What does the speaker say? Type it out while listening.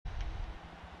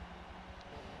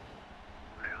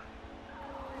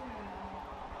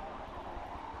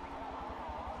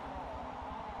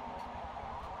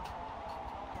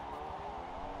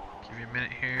me a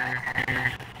minute here.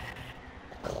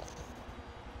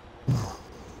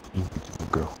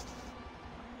 Go.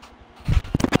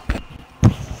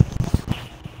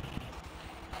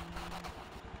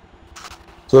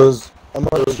 So is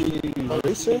MRT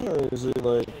racing or is it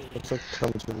like what's like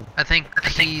commentating? I think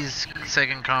he's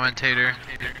second commentator.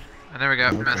 I never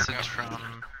got a message from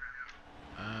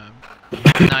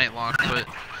Nightlock, but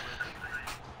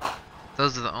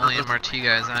those are the only MRT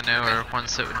guys I know are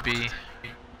ones that would be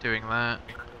doing that.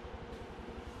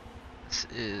 This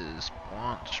is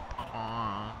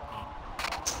Blancpain.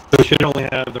 We should only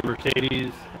have the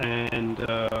Mercedes and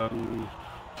oh,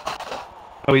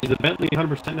 he's the Bentley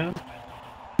 100% now?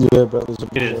 Yeah, Bentley's a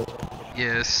It is.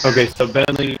 Yes. Okay, so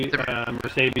Bentley,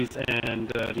 Mercedes, and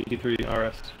GT3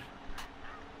 RS.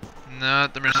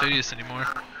 Not the Mercedes anymore.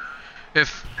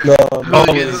 If No,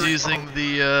 Hooligan's using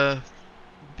the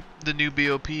new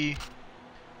BOP,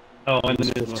 Oh, and then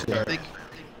it is.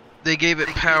 they gave it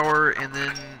power and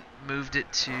then moved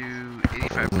it to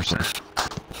 85%.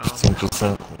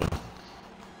 10%.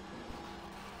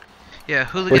 Yeah,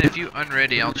 Hooligan, if you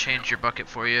unready, I'll change your bucket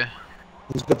for you.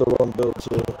 He's got the wrong build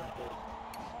too.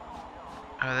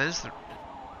 Oh, that is the...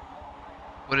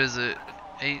 What is it?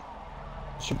 8?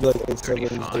 Should be like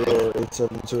 870 or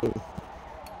 872.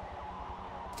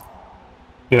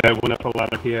 Yeah, it went up a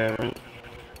lot of PI, right?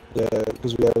 Yeah,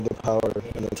 because we added the power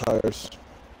and the tires.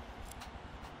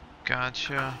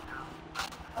 Gotcha.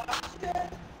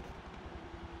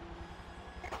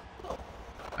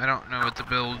 I don't know what the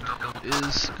build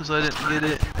is because I didn't get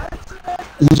it.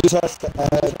 He just has to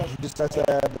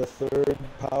add the third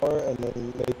power and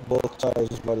then make both tires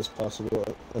as wide as possible,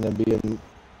 and then be in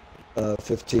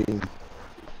 15%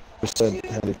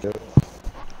 handicap.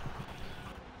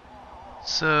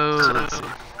 So let's see.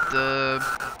 The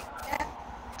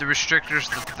restrictor's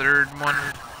the third one.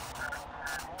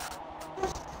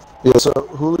 Yeah, so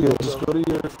Hooligan, just go to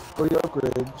your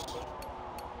upgrades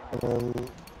and then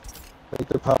make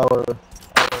the power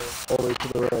all the way to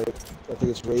the right. I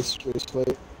think it's race plate.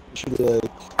 It should be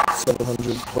like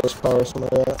 700 horsepower or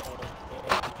something like that.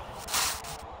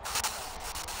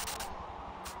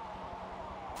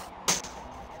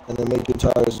 And then make your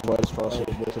tires as wide as possible.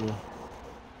 Both of them.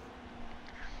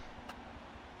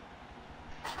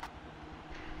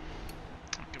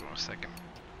 Give me a second.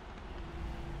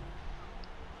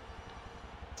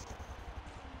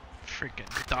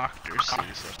 Freaking Dr.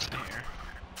 Seuss up in here.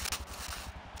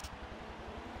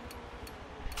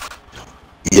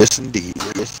 Yes, indeed.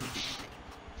 Yes.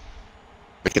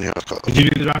 Making house calls. Did you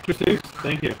do the Dr. Seuss?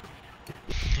 Thank you.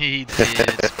 He did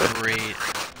great.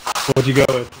 What'd you go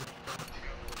with?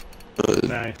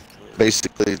 Nice.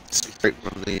 Basically, straight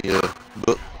from the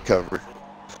book cover.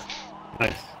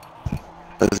 Nice.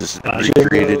 I just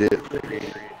recreated it.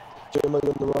 Jeremy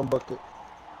in the wrong bucket.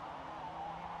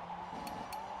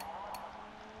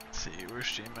 Let's see, where's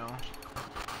Gmail?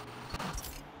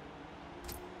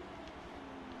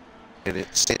 And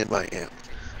it's standby amp.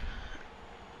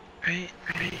 Right,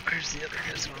 where's the other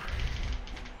guy's one?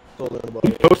 Told her about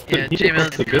He it. posted, Yeah, he J-Mail-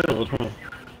 posted the build, huh?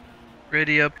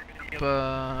 Ready up,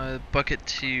 bucket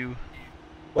 2.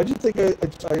 Why'd you think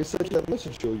I sent that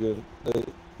message to you again?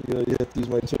 You know, you have to use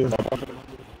my tune.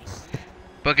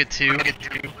 Bucket 2.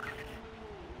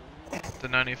 The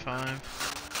 95.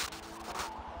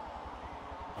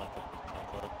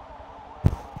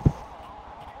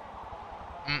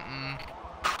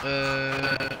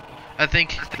 I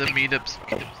think the meetups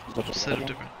set up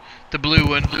different. The blue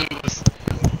one.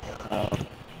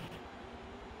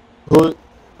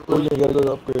 Who you gotta go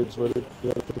to upgrades? Where you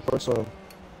gotta put the parts on them.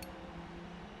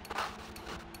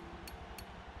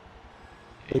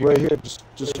 Like right here,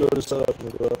 just go to setup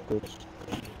and go to upgrades.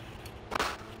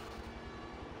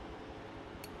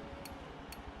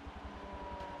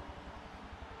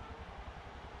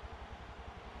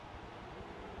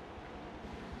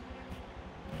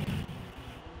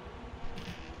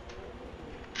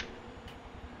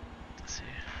 Let's see.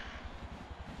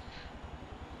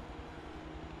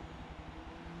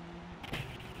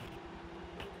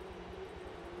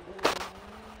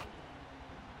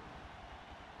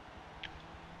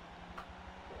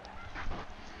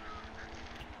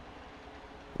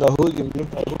 No, Hooligan, you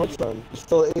didn't have parts on. You're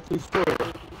still at 834.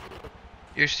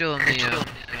 You're still in the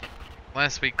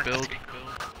last week build.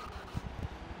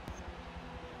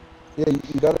 Yeah,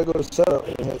 you gotta go to setup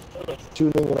and hit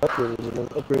tuning and upgrades and then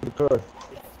upgrade the car. Let's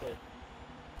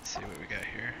see what we got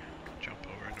here. Jump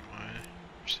over into my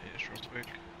Mercedes real quick.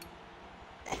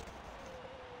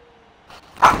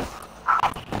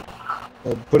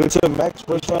 Put it to max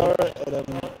horsepower and then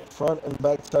front and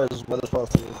back tires as wide as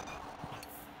possible.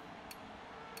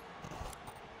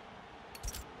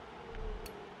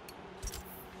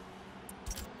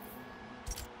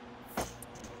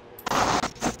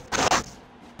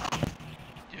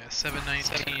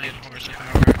 719 in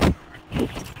horsepower.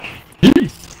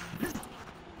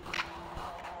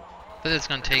 But it's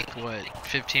gonna take what,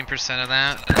 15% of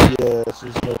that? Yeah, so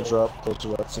it's gonna drop close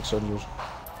to about 600.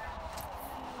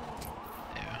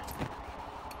 Yeah.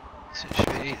 So it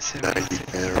should be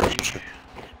 873.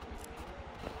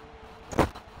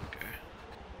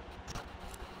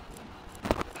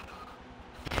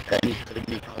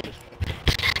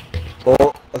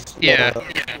 Oh, Yeah,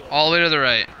 all the way to the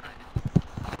right.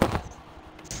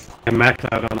 And max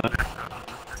out on that.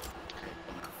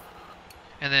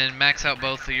 And then max out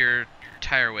both of your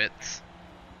tire widths.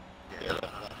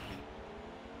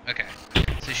 Okay.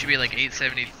 So it should be like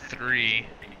 873.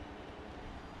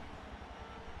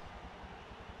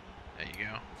 There you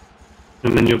go.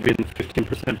 And then you'll be in the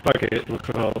 15% bucket, which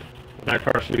will, that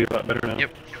car should be a lot better now.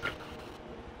 Yep.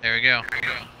 There we go.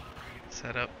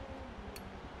 Set up.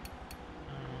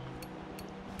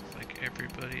 Looks like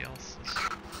everybody else is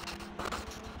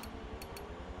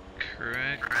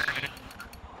correct.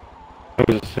 I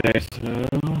would say so.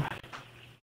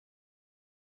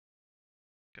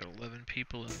 Got 11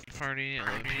 people in the party,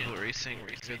 11 people racing.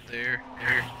 We're good there.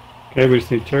 Okay, we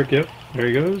just need Turk, yep. There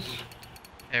he goes.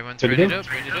 Everyone's Good to readied go.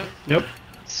 up, readied up. Yep.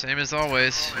 Same as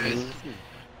always.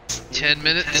 10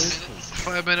 minutes,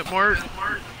 5-minute mark.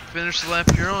 Finish the lap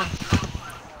you're on.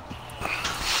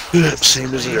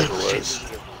 Same as it ever was.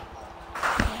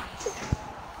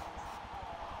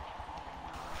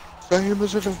 Same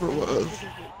as it ever was.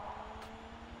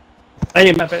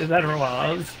 Hey, my bad, that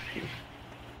was.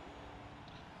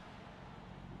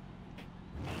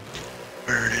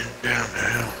 Burning down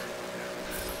now.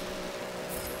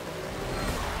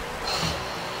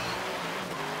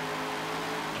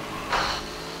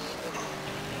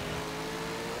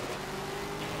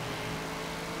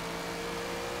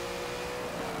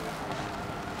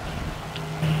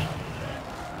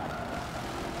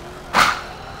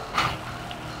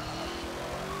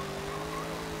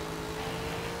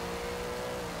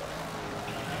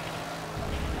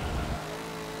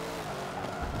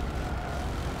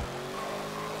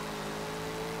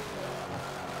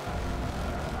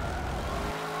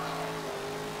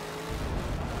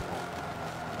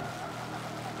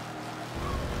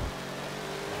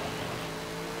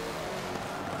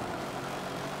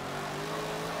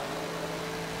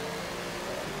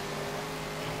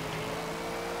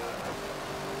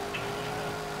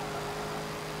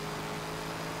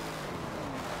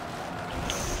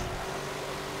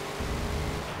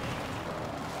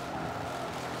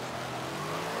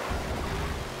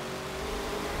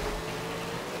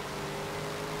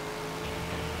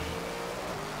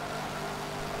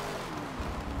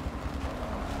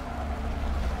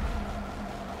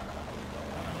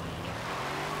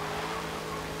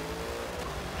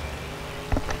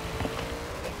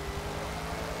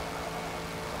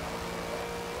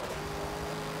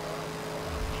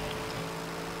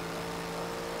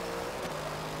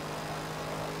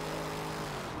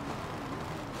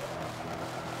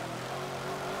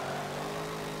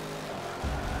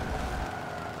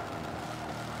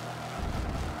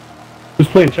 Who's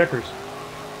playing checkers?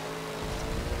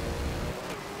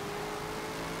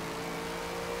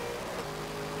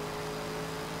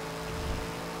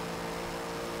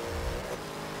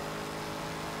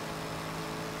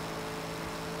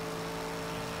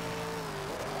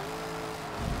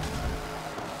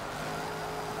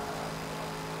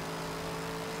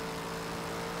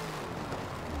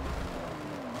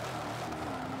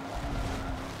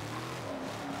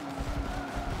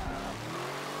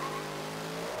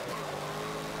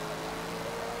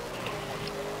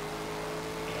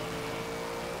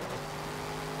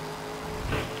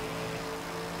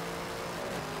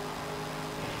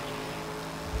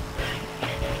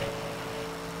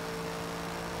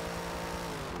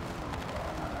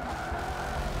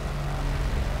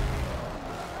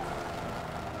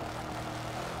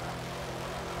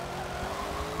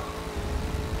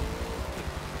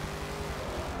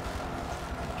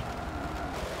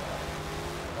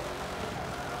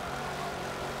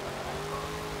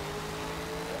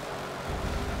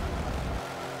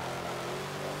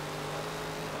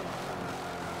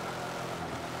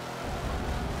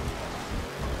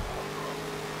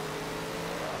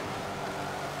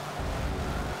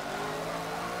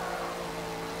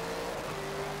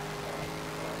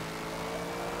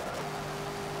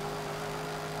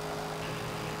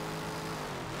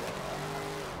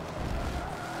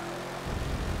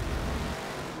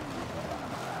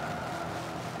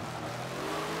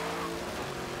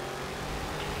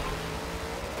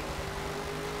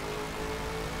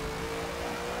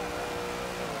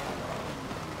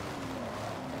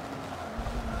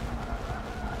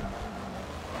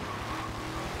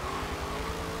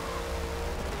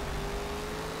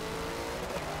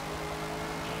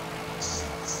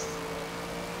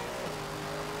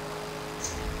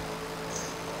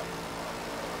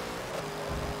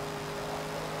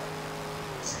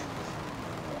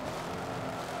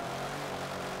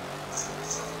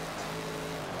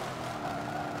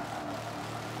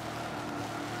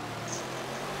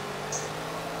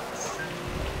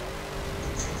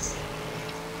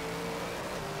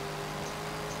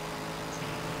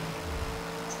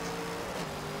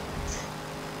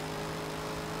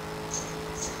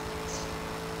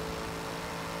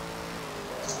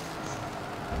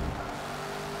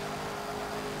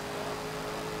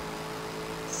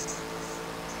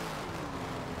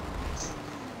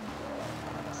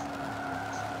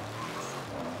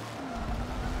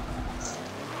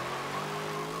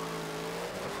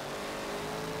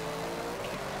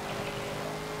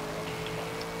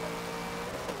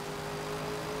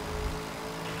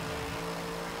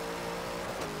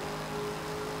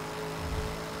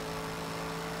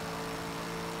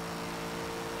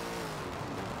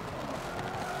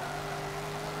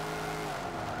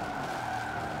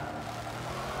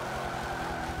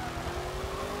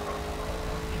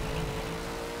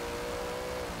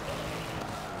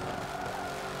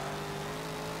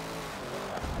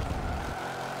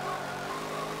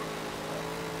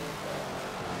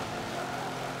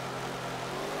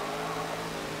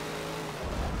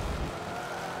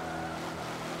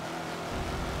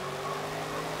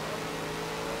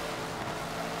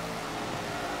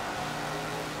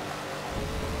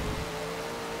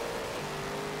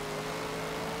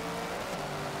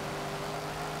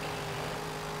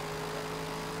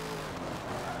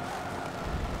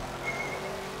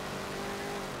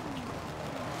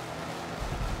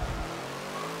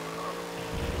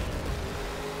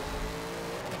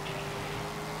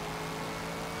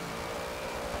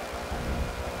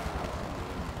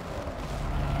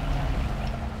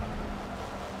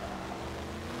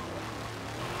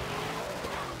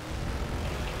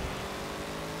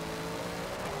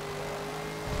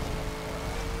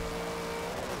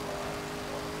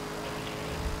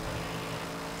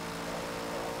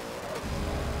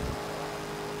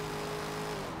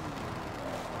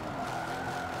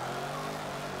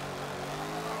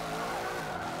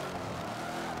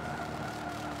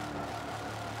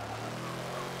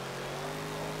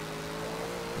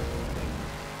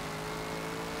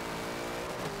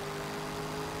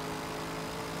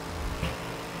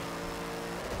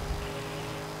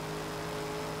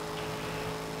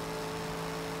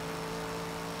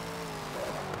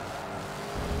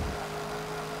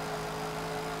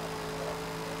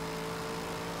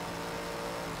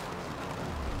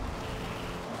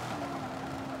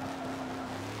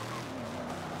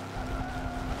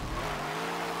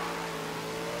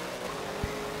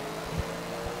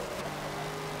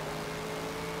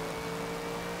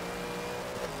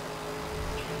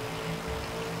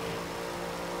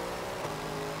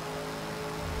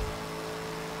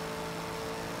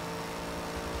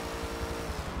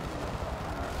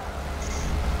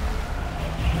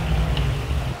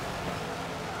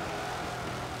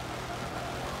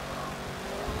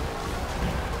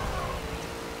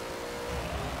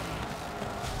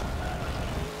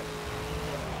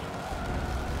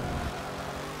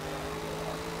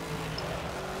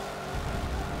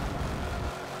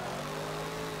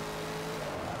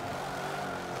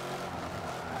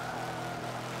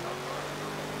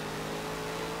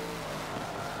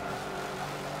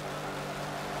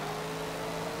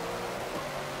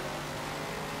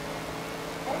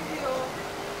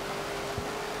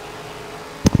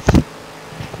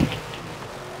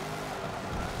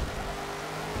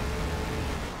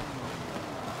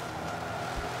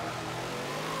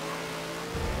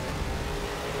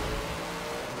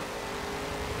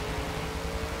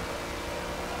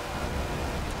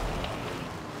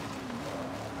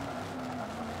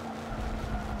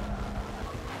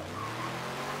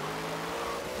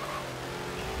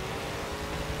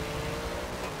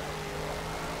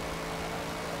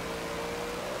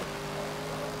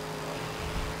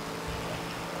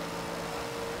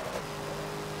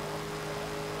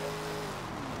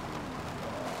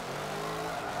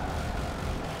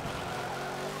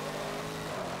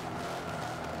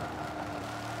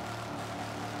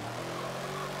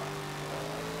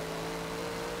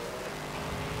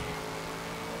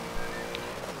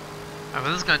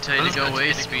 I was gonna tell you to go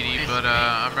away, Speedy, but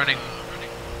I'm running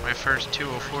my first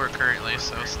 204 currently,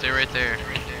 so stay right there.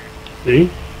 See?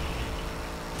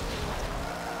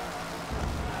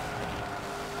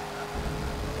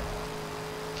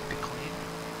 Keep it clean.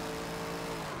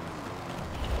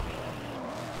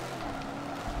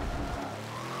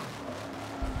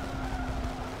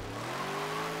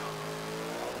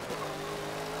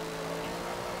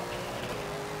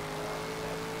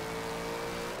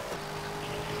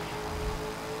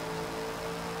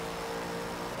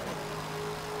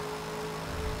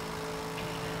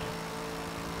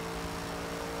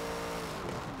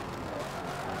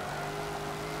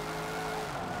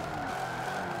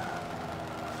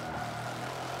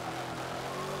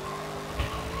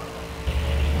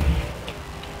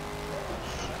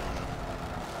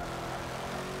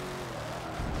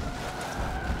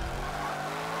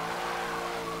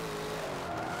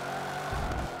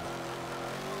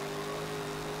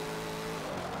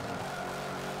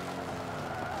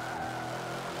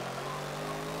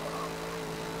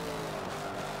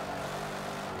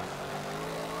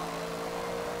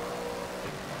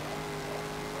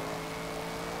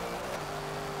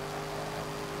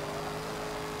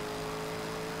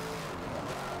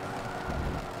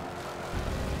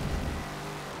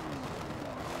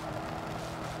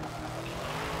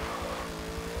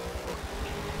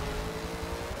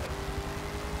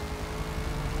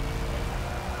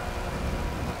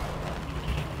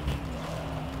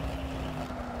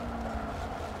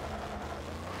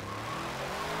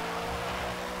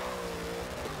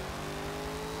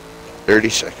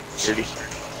 Seconds. 30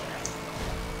 seconds.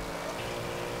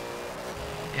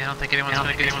 Yeah, I don't think anyone's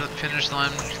gonna get to the finish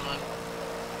line.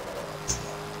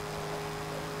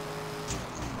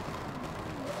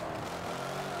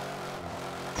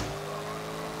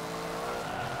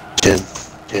 Ten.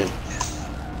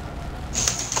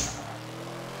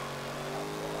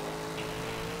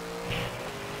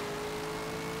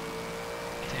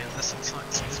 Damn, this looks like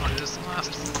as good as the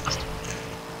last.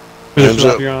 Finish Time's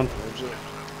lap up. you're on.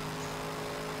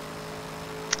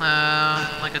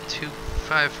 Like a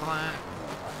 2.5 flat.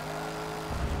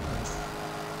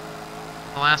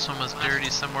 The last one was dirty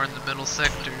somewhere in the middle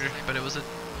sector, but it was a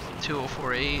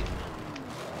 204.8.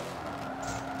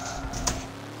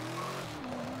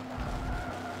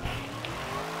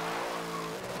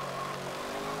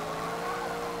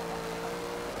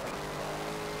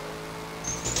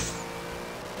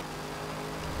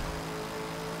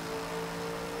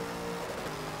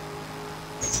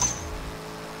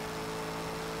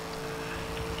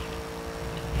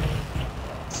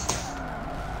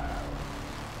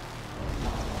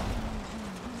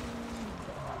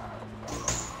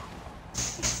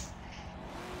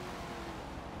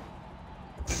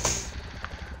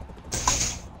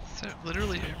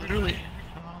 Literally. 1,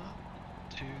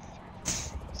 2, 3, 4, 5,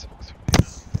 6, 7,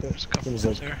 8. There's a couple Seems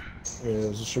like- there. Yeah,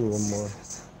 there's should be one more.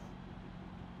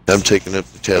 I'm taking up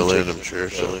the tail end, I'm sure.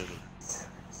 So.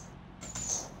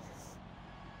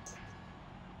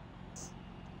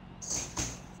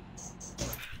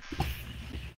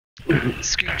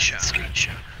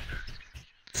 Screenshot.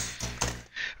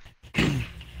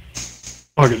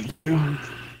 Okay.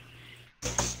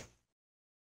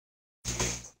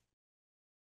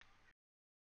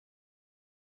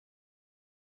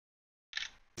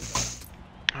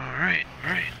 Alright.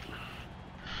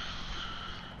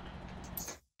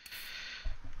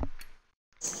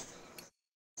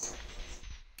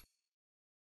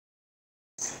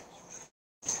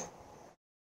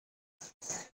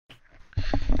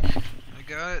 I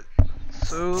got it.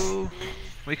 So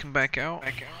we can back out.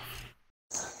 I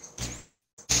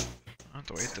have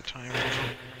to wait the timer.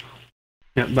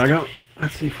 Yeah, back out.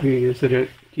 Let's see if we can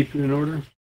keep you in order.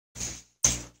 Let's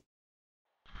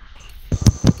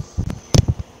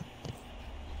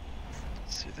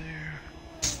see there.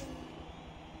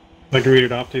 I can read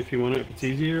it off to you if you want it, if it's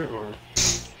easier, or...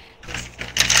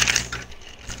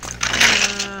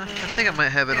 I think I might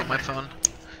have it on my phone.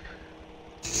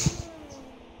 Let's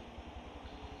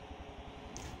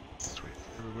wait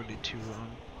for everybody to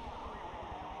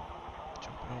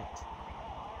jump out.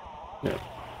 Yeah.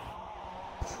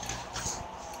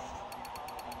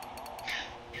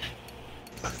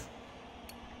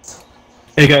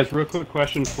 Hey guys, real quick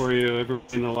question for you,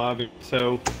 everybody in the lobby.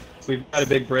 So, we've got a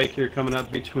big break here coming up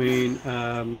between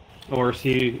ORC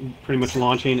pretty much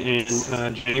launching in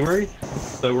January.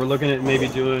 So we're looking at maybe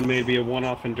doing a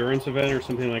one-off endurance event or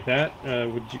something like that.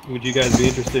 Would you guys be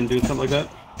interested in doing something like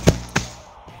that?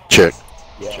 Check.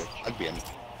 Yeah, I'd be in.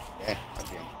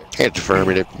 Can't defer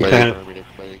me to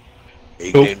play.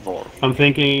 Cool. I'm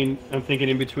thinking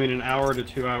in between an hour to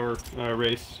 2 hour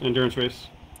endurance race.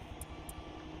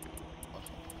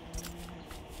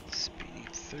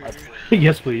 third.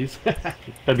 Yes, please.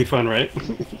 That'd be fun, right?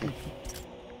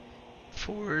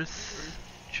 Fourth.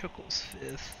 Chuckles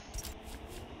fifth.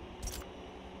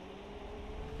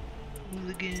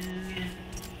 Hooligan.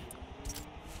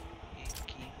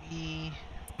 Kiwi.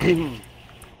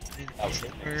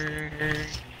 Third.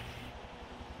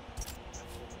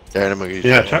 Alright, I'm gonna get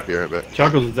Yeah, be right back.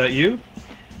 Chuckles, is that you?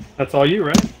 That's all you,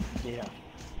 right? Yeah.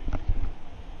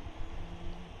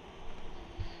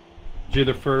 You're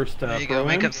the first There you go, pro-am?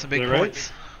 make up some big Is that right?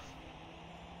 points.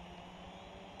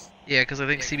 Yeah, because I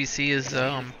think CBC is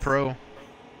pro.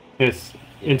 It's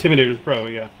Intimidator's pro,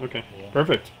 yeah. Okay, Yeah.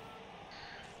 perfect.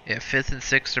 Yeah, 5th and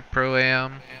 6th are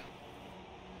pro-am.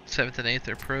 7th and 8th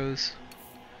are pros.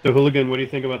 So, Hooligan, what do you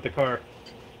think about the car?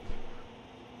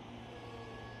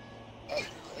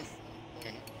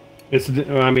 It's,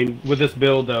 I mean, with this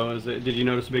build though, did you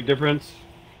notice a big difference?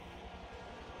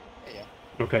 Yeah.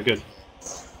 Okay, good.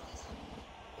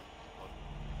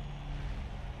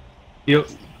 You'll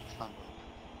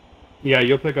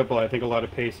pick up, I think, a lot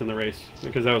of pace in the race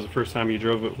because that was the first time you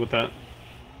drove it with that.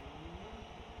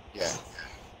 Yeah.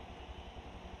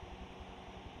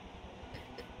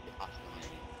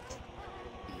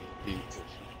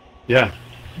 Yeah,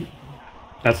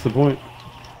 that's the point.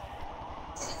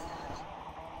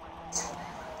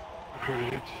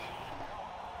 Right.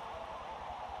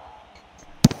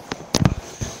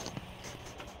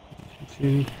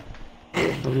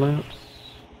 The laps.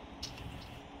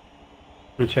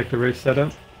 Gonna check the race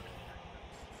setup.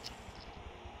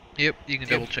 Yep, you can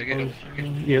double check it.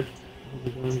 Yep.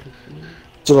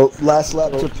 So the last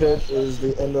lap to pit is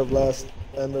the end of lap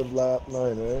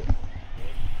 9, right?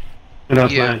 And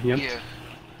that's Yeah, mine, yep. yeah.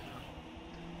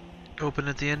 Open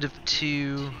at the end of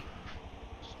 2.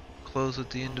 Close at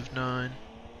the end of 9.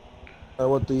 I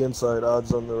want the inside,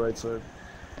 odds on the right side.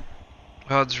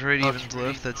 Odds right, evens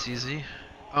left, that's easy.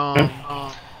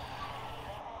 Now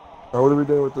what are we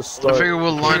doing with the I start? figure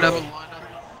we'll line up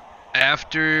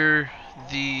after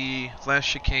the last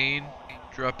chicane,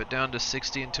 drop it down to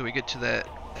 60 until we get to that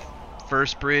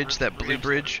first bridge, that blue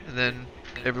bridge, and then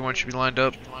everyone should be lined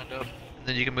up. And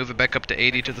then you can move it back up to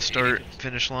 80 to the start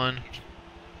finish line.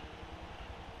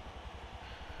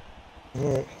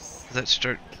 Alright. That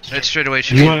straightaway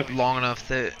should You be want it- long enough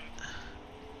that,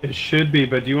 It should be,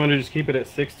 but do you want to just keep it at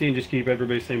 60 and just keep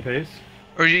everybody same pace?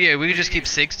 or yeah, we could just keep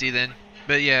 60 then.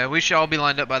 But yeah, we should all be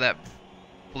lined up by that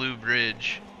blue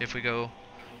bridge if we go.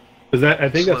 Because I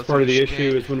think Slow that's part of the through issue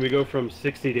chicane. is when we go from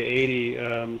 60 to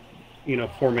 80,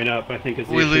 forming up. I think is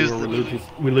the We issue lose where the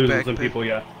we're losing back some pit. people.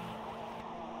 Yeah.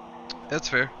 That's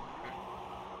fair.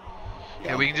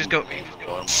 Yeah, we can just go.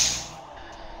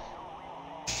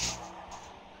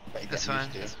 That's fine.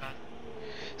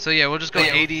 So yeah, we'll just go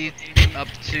 80 up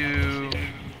to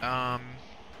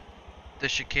the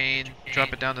chicane,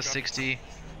 drop it down to 60,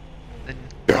 then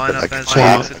line up as we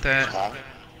exit that.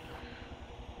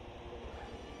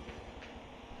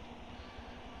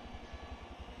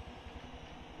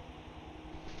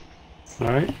 All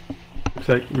right. Looks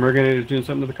like Merganator's doing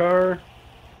something to the car,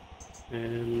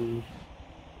 and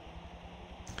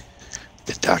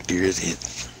The doctor is in.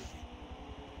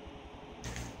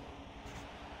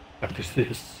 after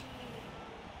this.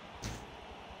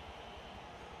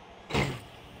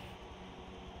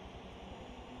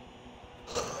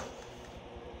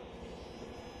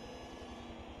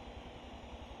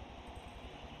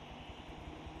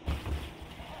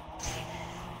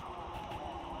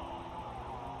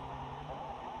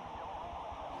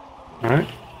 All right.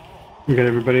 We got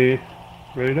everybody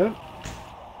ready to?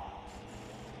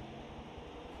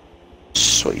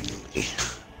 Sweet.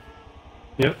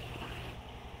 Yep.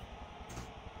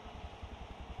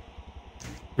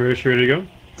 Ready to go?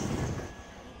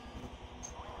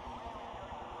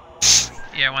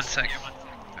 Yeah, 1 second.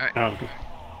 Alright, Oh, okay.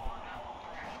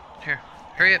 here.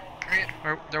 Hurry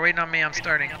up. They're waiting on me, I'm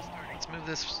starting. Let's move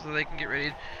this so they can get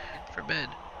ready for bed.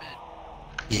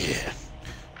 Yeah.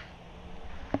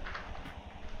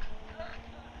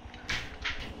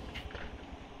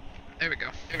 There we go.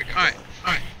 Alright.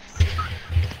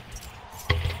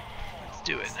 Let's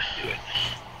do it.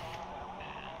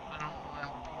 I don't know why I'm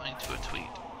replying to a tweet.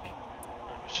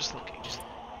 I was just looking.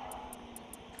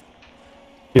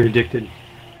 You're addicted.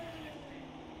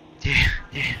 Yeah.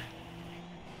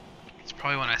 It's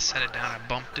probably when I set it down, I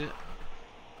bumped it.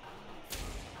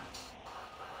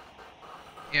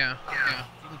 Yeah.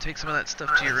 You can take some of that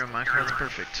stuff to your room, Michael. That's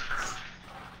perfect.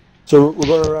 So we're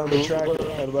going around the track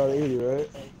at about 80, right?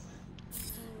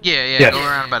 Yeah, Yes. go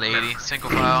around about 80, single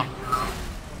file.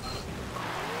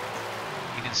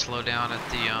 You can slow down at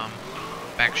the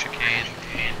back chicane.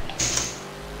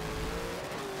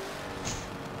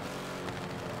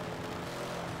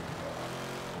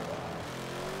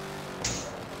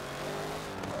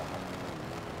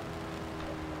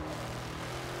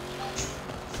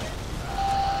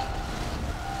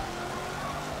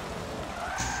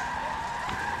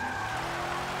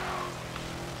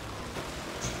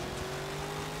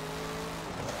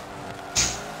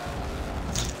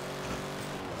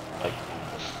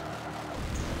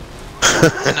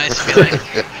 It's a nice feeling.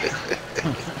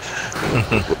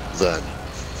 Well done.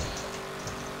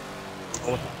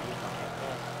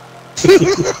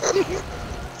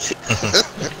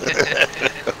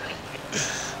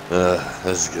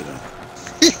 That's a good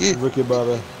one. Ricky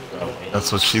Bobby.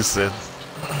 That's what she said.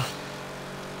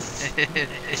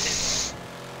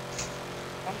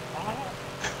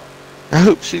 I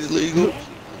hope she's legal.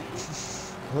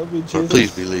 Help me, Or Jesus.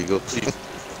 please be legal.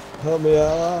 Help me,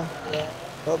 Allah.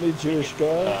 Help me, Jewish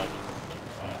God.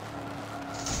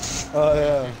 Oh,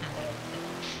 yeah.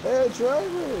 Hey,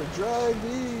 driver, drive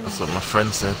these. That's what my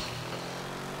friend said.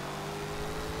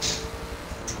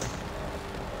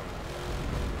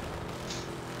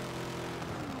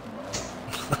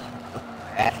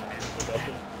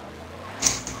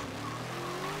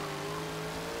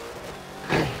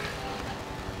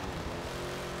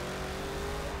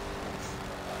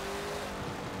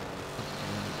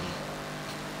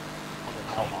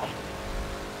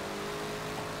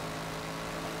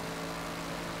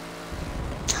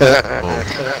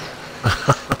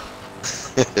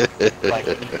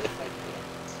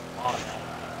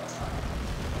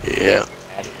 Yeah.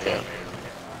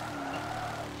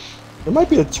 There might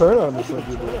be a turn on for some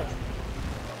people.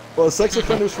 Well, sex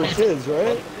offenders for kids,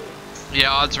 right?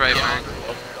 Yeah, odds right, Mark.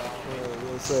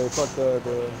 Yeah, say, fuck that,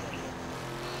 bro.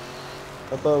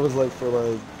 I thought it was like for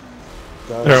like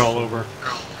guys. They're all over.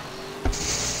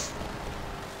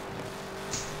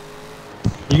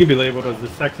 You can be labeled as a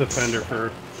sex offender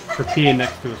for peeing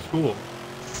next to a school.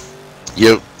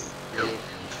 Yep.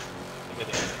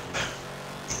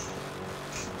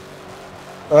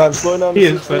 Alright, I'm slowing down He to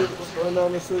is, 60. but- Slowing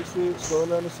down to 60. Slowing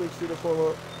down to 60 to form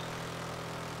up.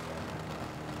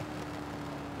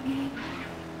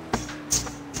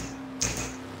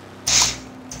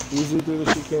 Easy through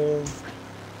the chicane.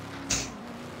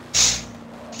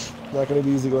 Not gonna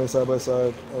be easy going side by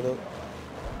side. Hold up.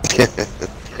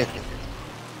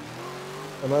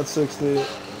 I'm at 60. I'm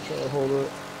trying to hold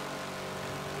it.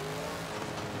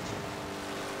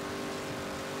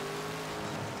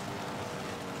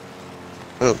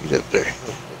 Oh, get up there.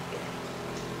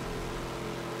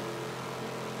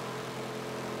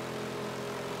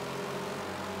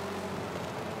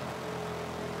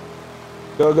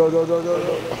 Go, go, go, go, go,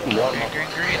 go. Green,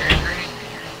 green, green.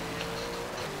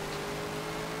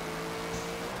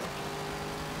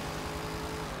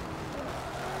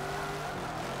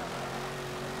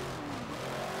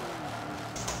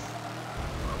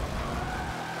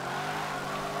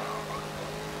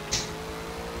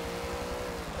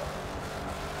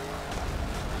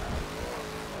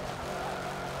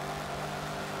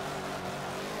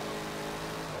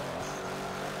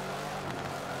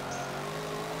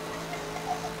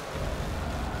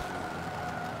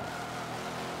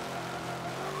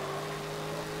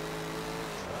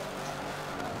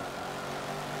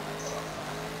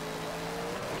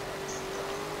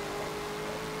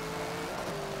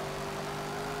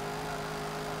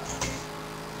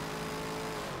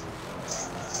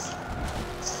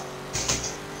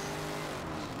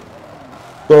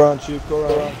 Go around, Chief. Go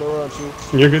around. Go around,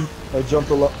 Chief. You're good. I jumped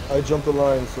the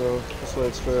line, so this way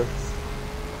it's fair.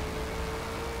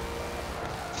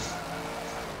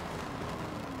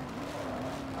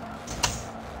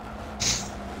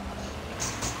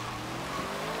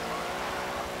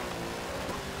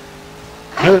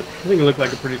 I think it looked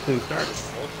like a pretty clean start.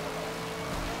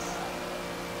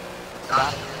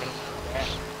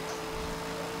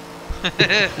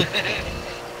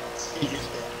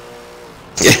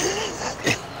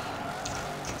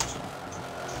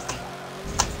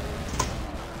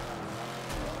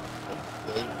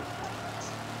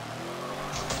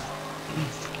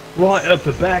 Right up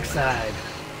the backside.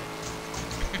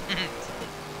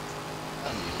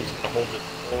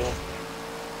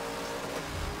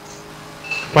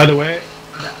 By the way,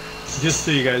 just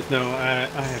so you guys know, I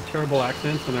have terrible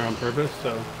accents and they're on purpose,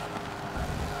 so.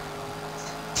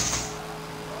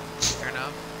 Fair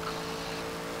enough.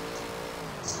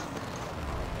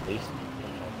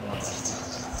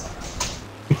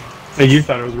 Hey, you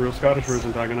thought it was a real Scottish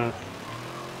person talking to.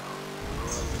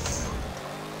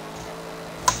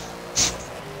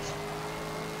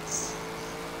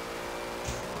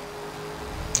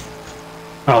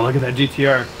 Oh, look at that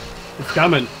GTR. It's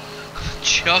coming.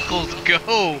 Chuckles,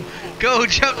 go! Go,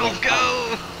 Chuckles,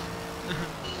 go!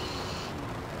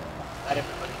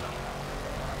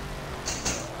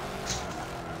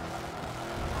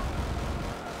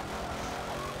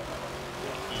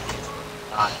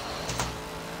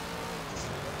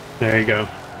 There you go.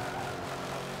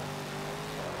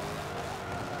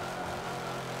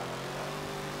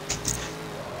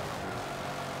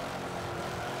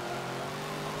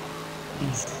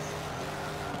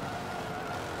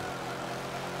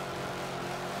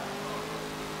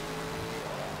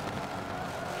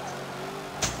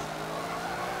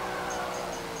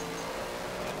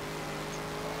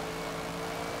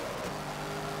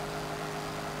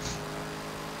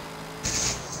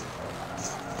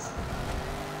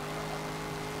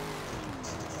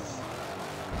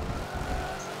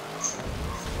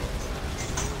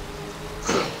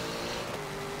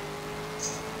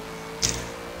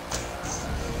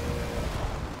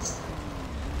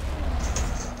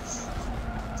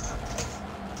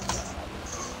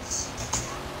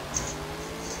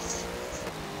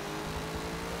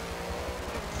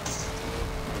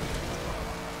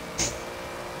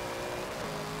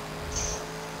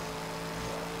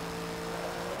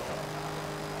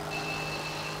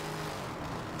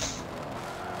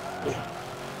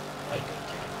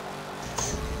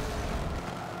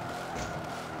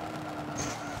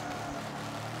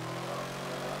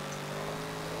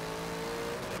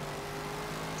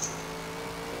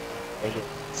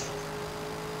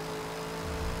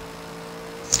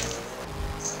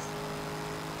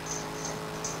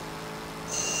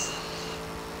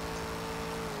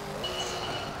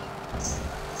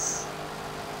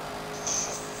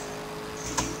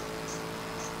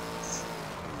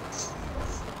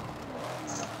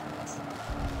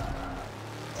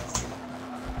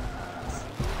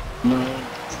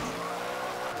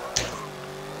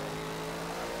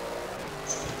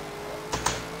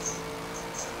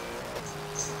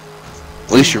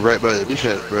 At least you're right by the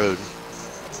pit road.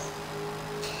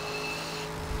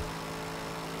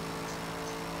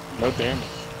 No damage.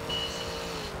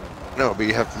 No, but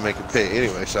you have to make a pit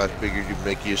anyway, so I figured you'd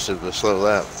make use of the slow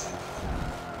lap.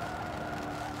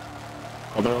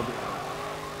 Although,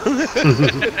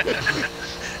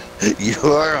 You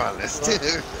are honest.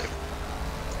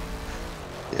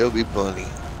 It'll be plenty.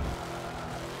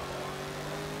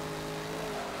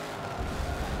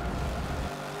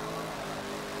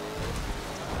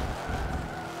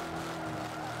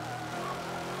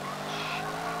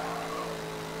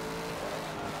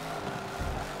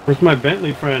 Where's my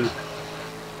Bentley friend?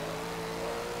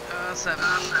 7.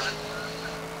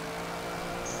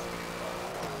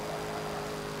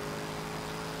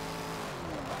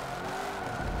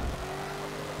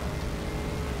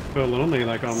 Feel lonely,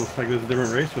 like almost like there's a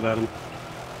different race without him.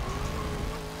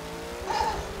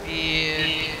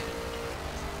 Yeah.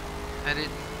 I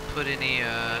didn't put any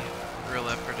real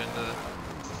effort into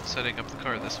setting up the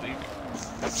car this week.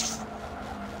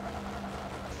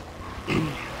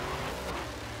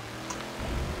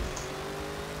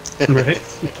 Right?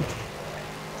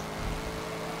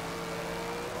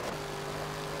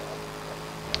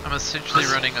 I'm essentially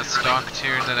running a stock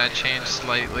tune that I changed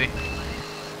slightly.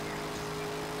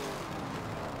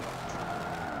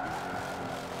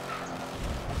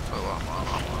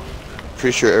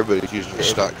 Pretty sure everybody's using the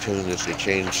stock tune as they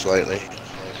change slightly.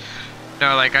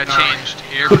 No, like I changed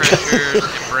air pressures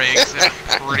and brakes, and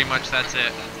pretty much that's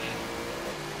it.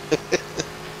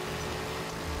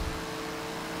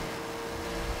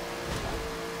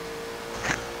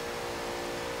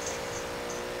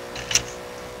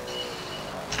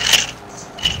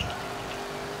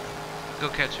 Go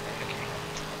catch him.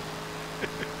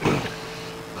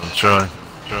 I'm trying.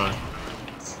 Trying.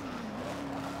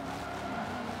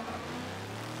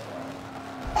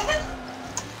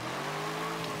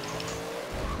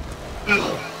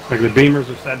 Like the Beamers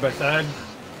are side by side.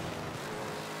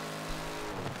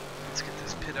 Let's get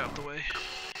this pit out the way.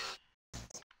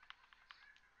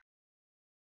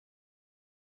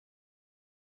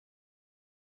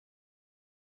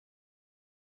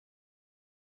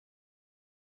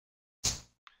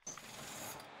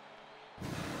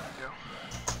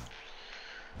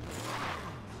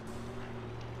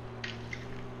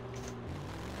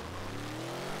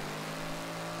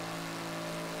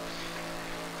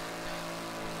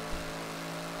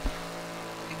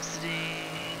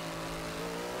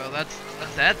 Well,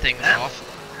 that thing's off.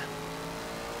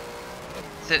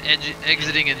 It said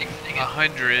exiting in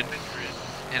 100,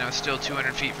 and I was still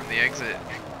 200 feet from the exit,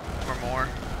 or more.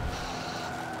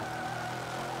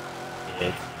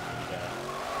 It's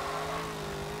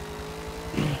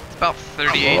about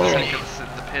 38 seconds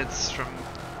in the pits from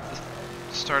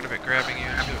the start of it grabbing you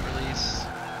into a release.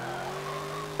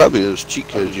 Probably those cheat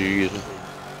codes you're using.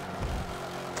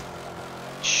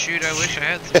 Shoot, I wish I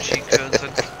had some cheat codes.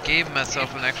 I gave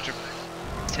myself an extra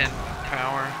 10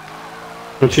 power.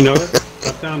 Don't you know it?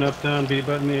 Up, down, B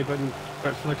button, A button,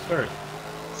 start, select, start.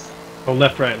 Oh,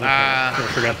 left, right, left, right. Oh, I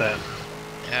forgot that.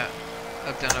 Yeah.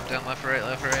 Up, down, left, right,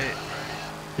 left, right.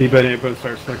 B button, A button,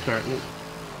 start, select, start.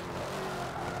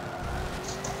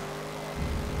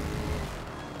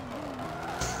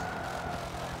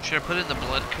 Should I put in the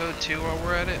blood code too while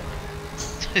we're at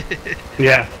it?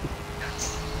 Yeah.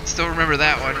 Still remember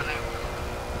that one.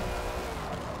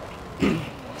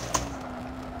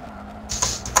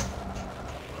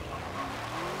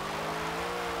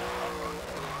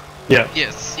 Yeah.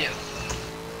 Yes.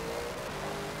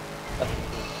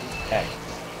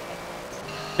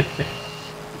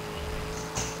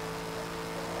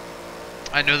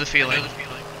 I know the feeling.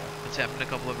 It's happened a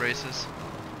couple of races.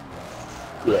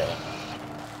 yeah.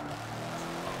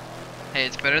 Hey,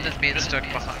 it's better than being stuck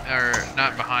behind, or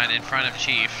not behind, in front of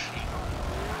Chief.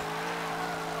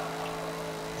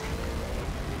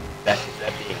 That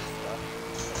being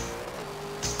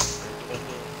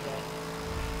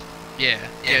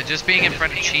Yeah, just being in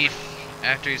front of Chief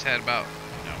after he's had about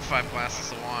 5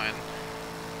 glasses of wine.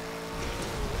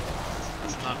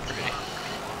 It's not pretty.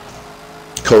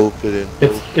 Cole put in.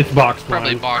 It's box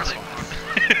Probably blind. box.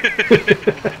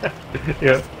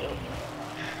 Yeah.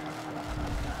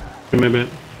 Commitment.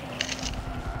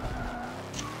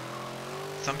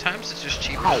 Sometimes it's just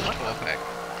cheaper than a 12 pack.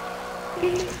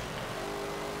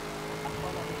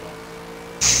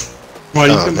 Why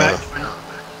do you Oh, come no. back?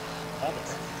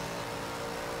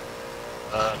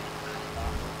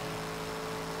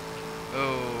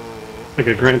 Oh. Like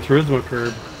a Gran Turismo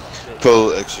curb.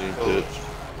 Full extreme pits.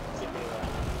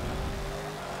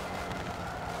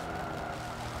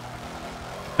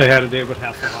 They had a David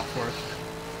Hasselhoff for us.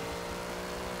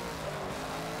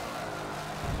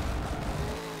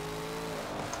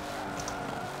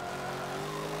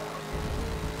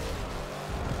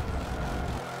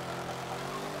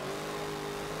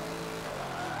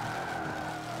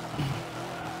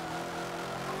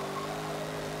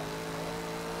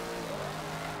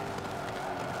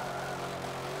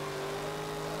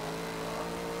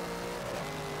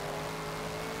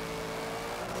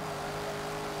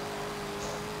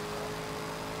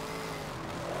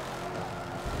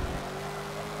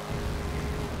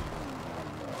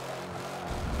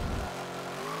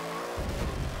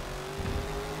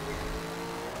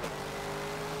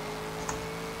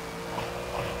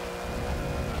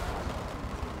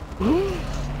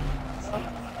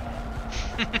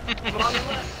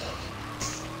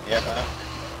 Yeah.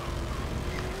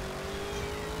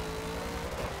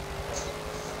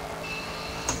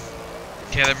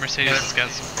 Yeah, that Mercedes has got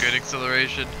some good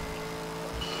acceleration.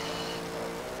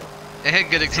 It had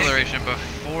good acceleration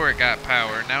before it got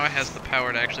power. Now it has the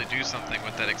power to actually do something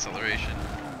with that acceleration.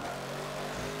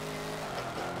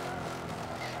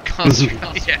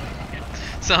 Yeah,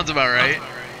 sounds about right.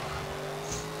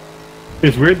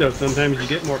 It's weird though, sometimes you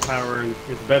get more power and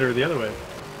it's better the other way.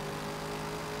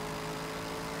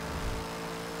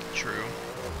 True.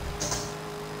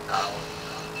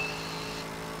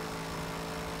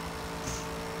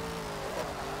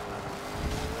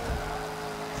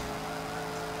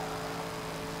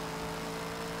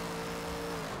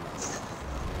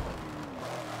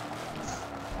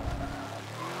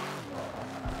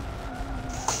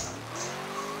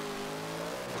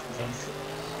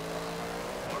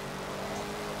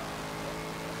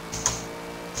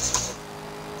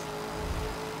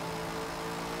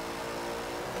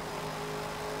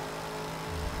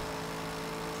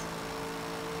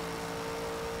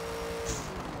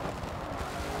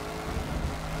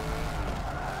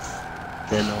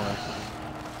 Yeah, no way.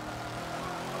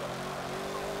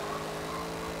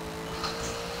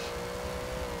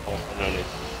 Oh, no,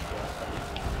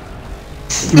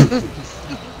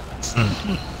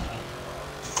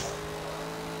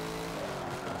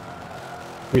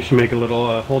 You should make a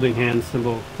little holding hand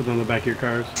symbol, put it on the back of your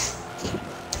cars.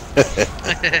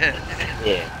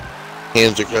 yeah.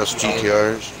 Hands across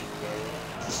GTRs.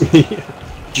 Yeah.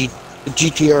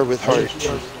 GTR with heart.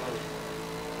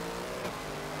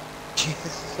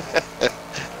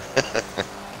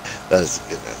 That's a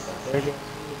good one.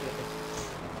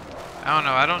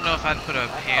 I don't know if I'd put a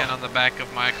pan on the back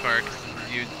of my car because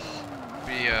you'd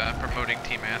be promoting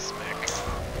Team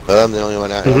Asmic. But I'm the only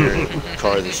one out here in a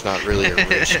car that's not really a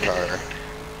race car.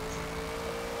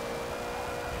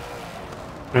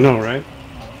 I know, right?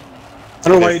 I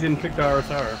don't know why you didn't pick the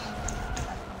RSR.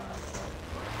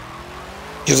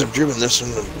 Because I've driven this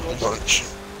one a bunch. I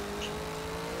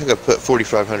think I put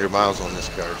 4,500 miles on this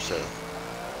car, so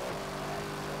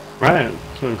Right.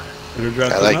 So better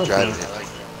drive I something like else driving now. it.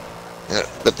 Yeah,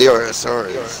 but the RSR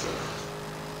is,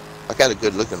 I got a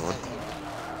good looking one.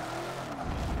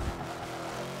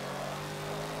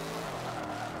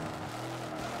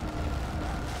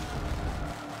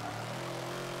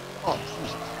 Oh,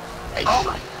 Jesus. Oh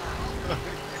my.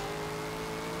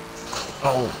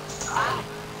 Oh,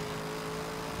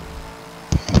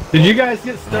 Did you guys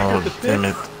get stuck Oh, at the damn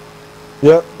pits? it.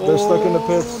 Yep, they're stuck in the Oh,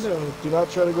 pits. no. Do not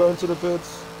try to go into the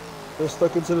pits. They're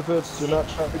stuck into the pits. Do not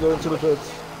try to go into the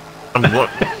pits. I'm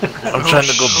trying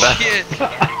to go back. Shit.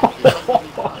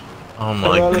 Oh Come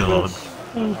my out of the god.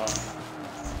 pits.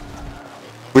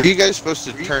 Were you guys supposed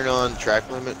to turn on track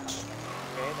limits?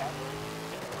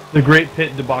 The Great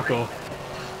Pit debacle.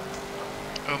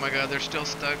 Oh my god, they're still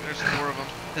stuck. There's 4 of them.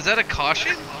 Is that a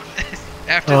caution?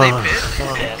 After they pit?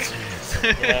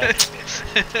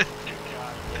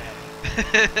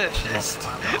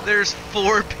 There's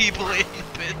 4 people in the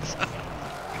pits.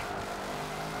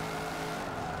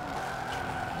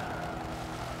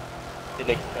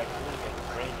 didn't expect it to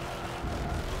get rain.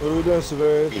 What are we doing,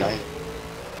 Severus? I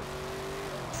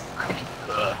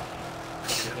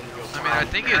mean, I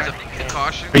think it's a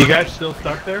caution. Are you guys still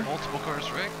stuck there? Multiple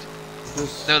cars wrecked.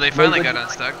 Just No, they make finally the- got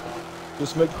unstuck.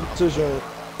 Just make the decision.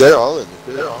 They're all in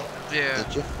the pit. Yeah.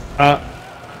 Ain't you?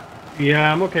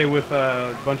 Yeah, I'm okay with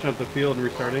bunching up the field and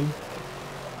restarting.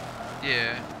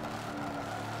 Yeah.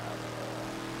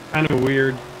 Kind of a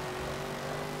weird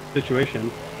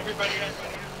situation.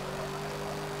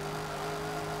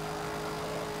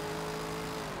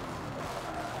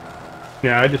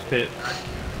 Yeah, I just hit.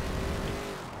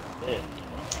 Yeah.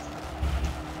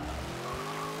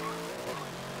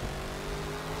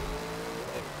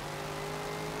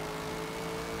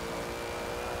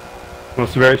 Well,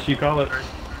 Severus, you call it.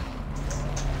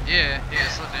 Yeah,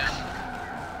 slow down.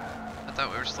 I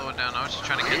thought we were slowing down. I was just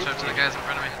trying to catch up to the guys in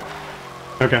front of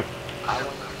me. Okay.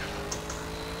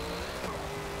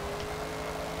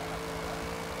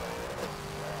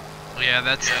 Yeah,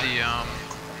 that's the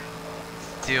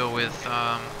deal with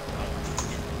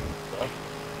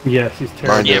Yes, he's Mine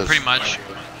terrible. yeah, does. pretty much.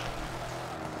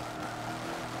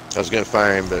 I was gonna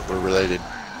fire him, but we're related.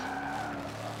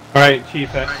 Alright,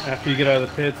 Chief, after you get out of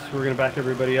the pits, we're going to back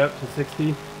everybody up to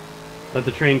 60. Let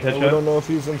the train catch We up. don't know if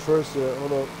he's in first yet.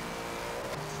 Hold up.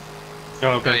 Oh, Oh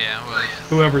okay. yeah, well,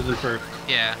 Whoever's in first.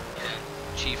 yeah.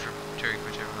 Chief or Turk,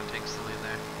 whichever one takes the lead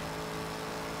there.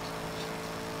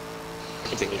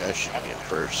 I think I should be in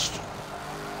first.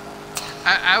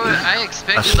 I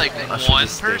expected like I should one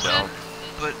just stay person, down.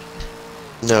 but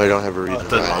No, I don't have a reason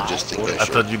thought- why. I just think I I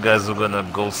should. thought you guys were gonna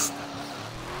go.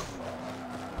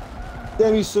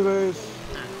 Damn you, Severus.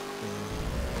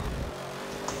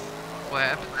 what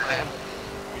happened?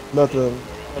 Nothing.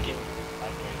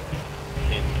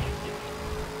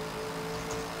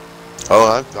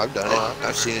 Oh, I've done it.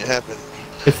 I've seen it happen.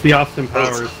 It's the Austin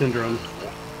Powers syndrome.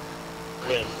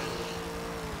 Win.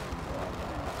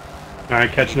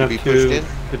 Alright, catching up Be pushed to in?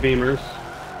 the Beamers.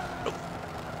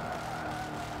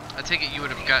 I take it you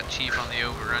would have got Chief on the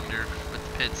over/under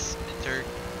with the pits, Turk.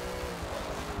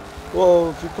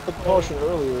 Well, if you put caution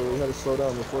earlier, we had to slow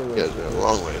down before You that. guys are a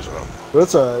long ways off. But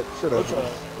it's alright. Shit happens.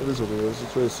 It is what it is.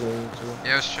 It's racing. So.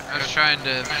 Yeah, I was trying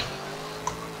to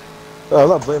Oh, I'm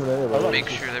not blaming anybody. make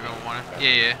sure that everyone wanted.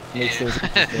 Yeah. Makes things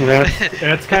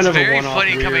That's kind it's of a very one-off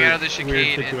funny coming weird- out of the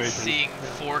weird chicane and situation. seeing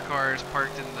 4 cars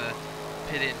parked in the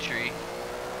pit entry.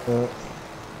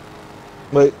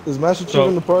 Wait, is Master Chief So-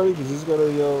 in the party? Because he's got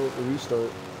to yell a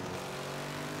restart.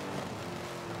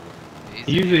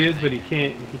 He usually is, but he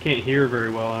can't hear very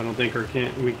well, I don't think, or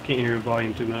we can't hear his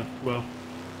volume too much. Well,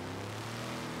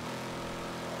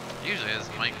 Usually has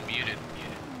the mic muted.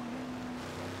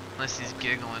 Unless he's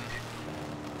giggling.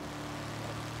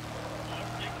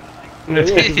 Yeah,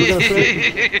 'cause we're gonna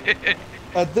finish,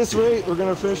 at this rate, we're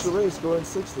gonna finish the race going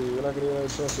 60. We're not gonna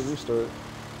get a chance to restart.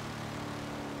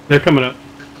 they're coming up.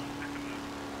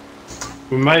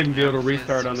 We might even be able to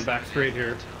restart on the back straight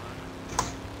here.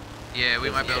 Yeah, we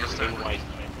might be able to start.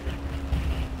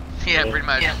 Yeah, pretty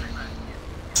much.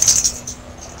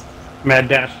 Mad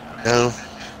Dash. No,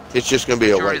 it's just gonna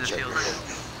be a Majority white of the checker. field.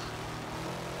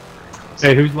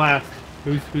 Hey, who's last?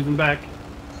 Who's in back?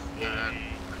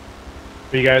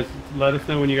 You guys, let us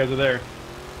know when you guys are there.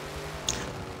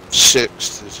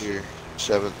 6th is here.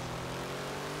 7th.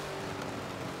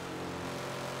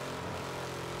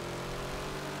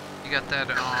 You got that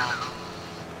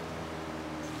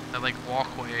that like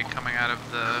walkway coming out of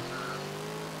the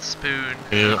spoon.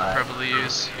 Yeah. You could probably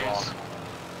use.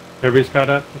 Everybody's caught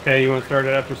up? Okay, you want to start it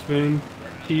after Spoon?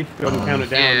 Chief, go ahead and count it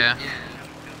down. Yeah.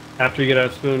 After you get out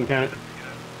of Spoon, count it.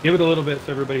 Give it a little bit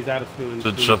so everybody's out of Spoon.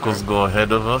 Did Spoon Chuckles start. go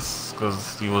ahead of us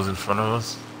because he was in front of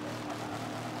us?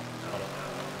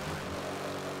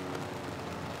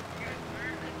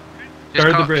 Just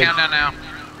Start the bridge. count down now.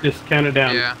 Just count it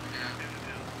down. Yeah.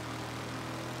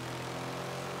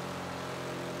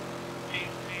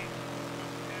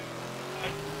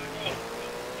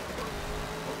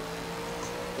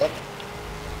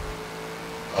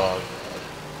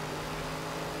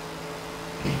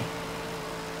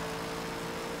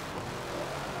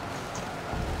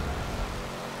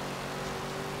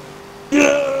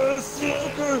 Yes!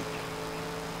 Fucker!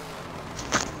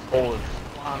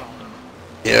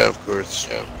 Yeah, of course.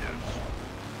 Yeah.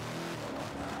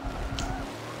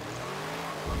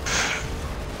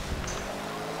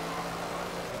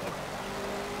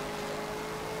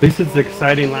 At least it's an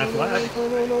exciting last lap.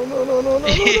 No.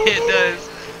 It does.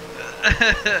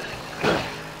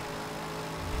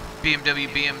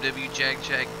 BMW, Jag,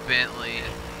 Bentley.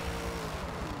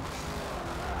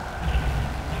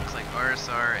 Looks like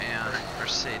RSR and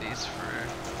Mercedes for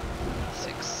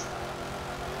 6.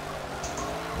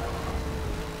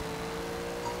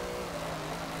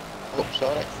 Oh,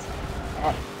 sorry.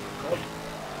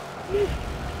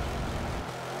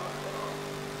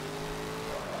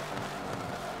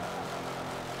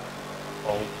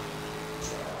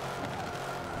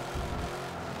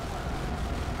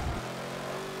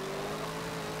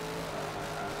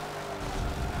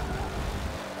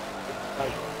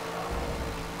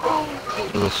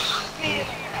 Oof.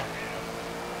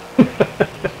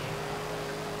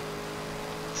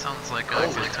 Sounds like a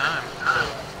good time.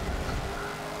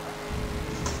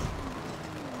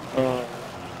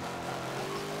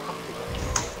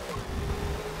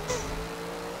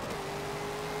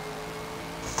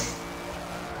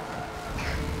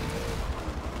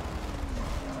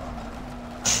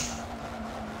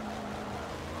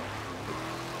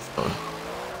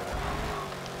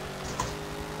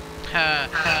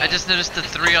 I just noticed the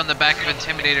 3 on the back of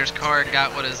Intimidator's car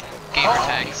got what his gamer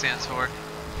tag stands for.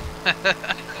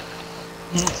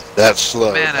 That's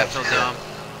slow. Man, I feel dumb.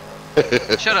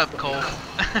 Shut up, Cole.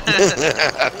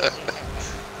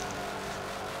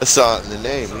 I saw it in the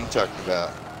name. What are you talking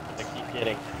about? I keep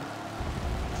getting.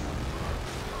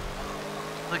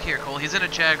 Look here, Cole. He's in a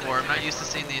Jaguar. I'm not used to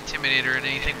seeing the Intimidator in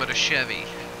anything but a Chevy.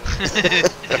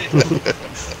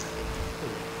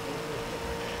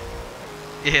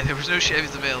 Yeah, there was no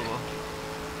Chevys available.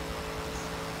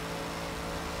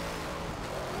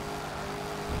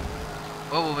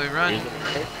 What will we run?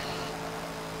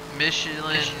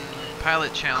 Michelin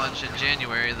Pilot Challenge in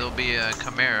January. There'll be a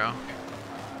Camaro.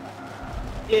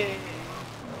 Yay!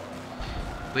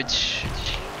 Which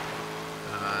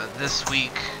this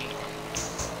week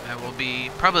I will be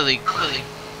probably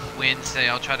Wednesday.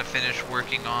 I'll try to finish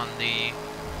working on the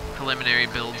preliminary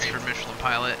builds for Michelin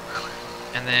Pilot,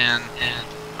 and then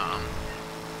I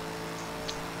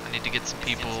need to get some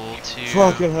people to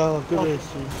Fucking hell, good race,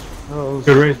 dude. Oh,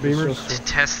 Good race, Beamers. to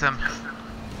test them.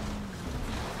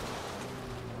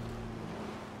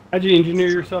 How'd you engineer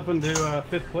yourself into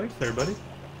 5th place there, buddy?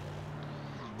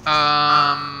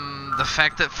 The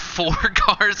fact that 4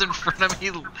 cars in front of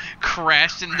me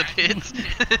crashed in the pits.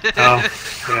 Oh,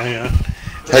 yeah.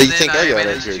 How do you And think then I got out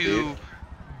managed here, to dude?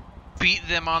 beat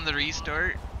them on the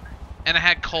restart, and I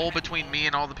had Cole between me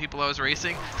and all the people I was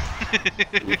racing.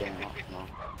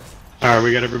 Alright,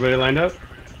 we got everybody lined up?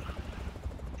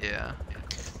 Yeah.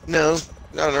 No,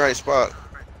 not in the right spot.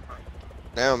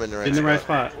 Now I'm in the right In the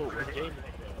spot. right spot.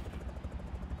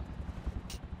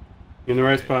 In the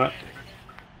right spot.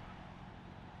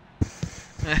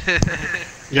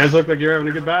 You guys look like you're having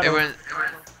a good battle.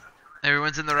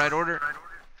 Everyone's in the right order.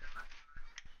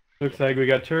 Looks like we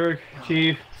got Turk,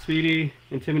 Chief, Speedy,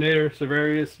 Intimidator,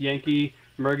 Severius, Yankee,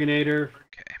 Merginator,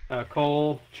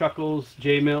 Cole, Chuckles,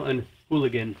 J-Mill, and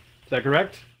Hooligan. Is that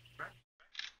correct?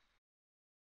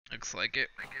 Looks like it.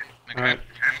 Okay. Alright.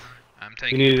 I'm We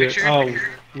taking need a to. picture. Oh,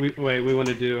 we want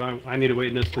to do. I need to wait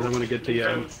in this because I want to get the.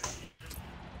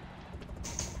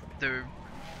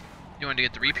 You want to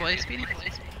get the replay, Speedy?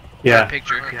 Yeah. Or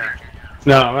picture.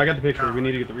 No, I got the picture. We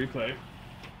need to get the replay.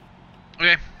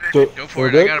 Okay. So, Go for we're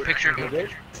it. good? I got a picture. We're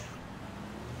good?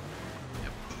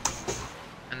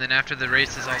 And then after the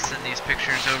races, I'll send these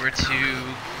pictures over to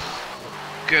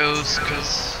Ghost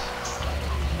because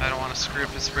I don't want to screw up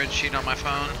a spreadsheet on my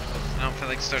phone. I don't feel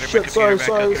like starting my Shit, computer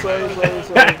sorry.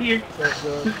 back up. You-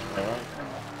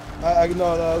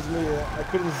 No, that was me. I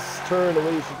couldn't turn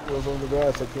away from it was on the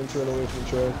grass. I couldn't turn away from the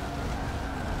track.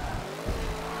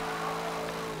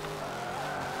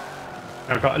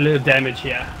 I've got a little damage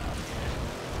here.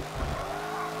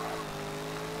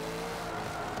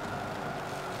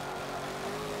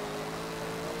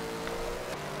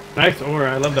 Nice orange.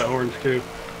 I love that orange too.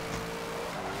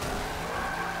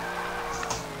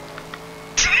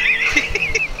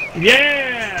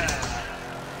 Yeah!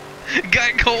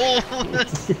 Got Cole.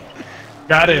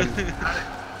 Got him.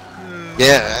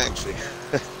 Yeah, actually.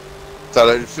 Thought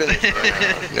I'd finish.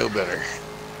 No better.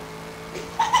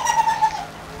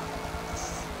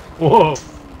 Whoa.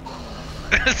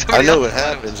 I know what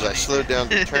happens. I slowed down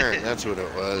the turn. That's what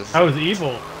it was. That was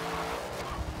evil.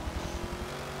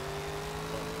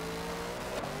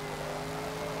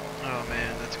 Oh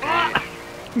man, that's great.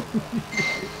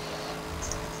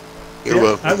 You're Yeah,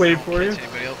 welcome. I waited for you.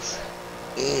 Anybody else?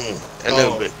 I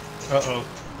know, Oh. but Uh-oh.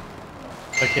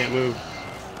 I can't move.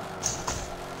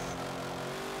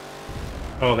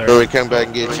 Oh, there. will we come back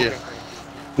and get you?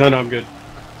 No, I'm good.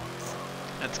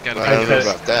 That's gotta Well, be I don't know Okay.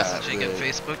 about that. messaging and but-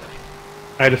 Facebook.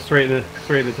 I had to straighten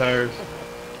the tires.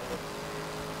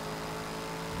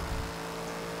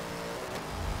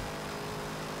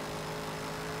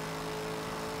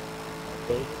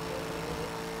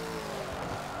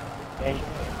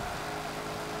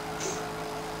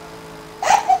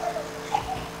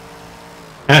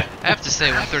 I have to say,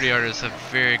 130 yard is a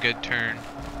very good turn.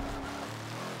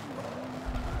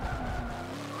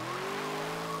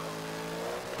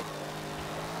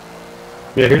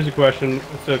 Yeah, here's a question.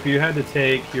 So if you had to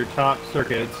take your top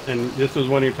circuits, and this was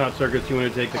one of your top circuits, you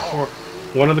want to take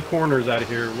one of the corners out of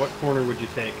here, what corner would you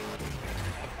take?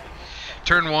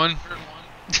 Turn 1.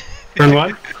 Turn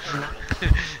one?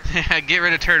 Get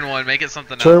rid of turn 1. Make it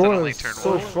something else. Turn I don't one like is turn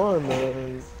so 1. fun,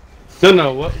 man.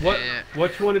 No. Yeah.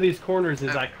 Which one of these corners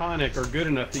is iconic or good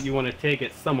enough that you want to take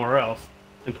it somewhere else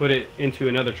and put it into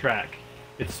another track?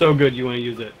 It's so good you want to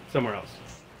use it somewhere else.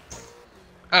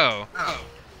 Oh.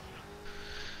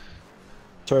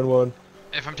 Turn one.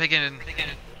 If I'm taking...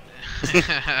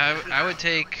 I would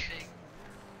take...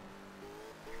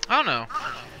 I don't know.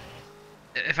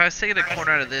 If I was taking a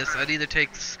corner out of this, I'd either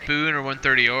take Spoon or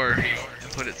 130R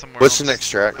and put it somewhere What's else. the next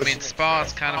track? I mean,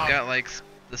 Spa's kind of got like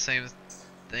the same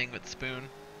thing with Spoon.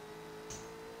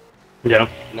 Yeah.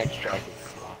 Next track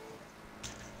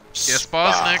is Yeah,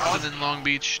 Spa's next, and then Long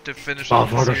Beach to finish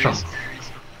off the series.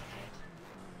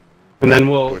 And then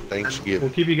For we'll Thanksgiving.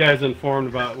 keep you guys informed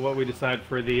about what we decide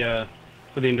for the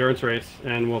endurance race,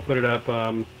 and we'll put it up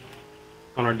on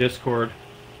our Discord.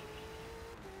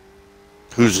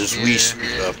 Who's this wee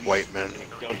screwed up white man?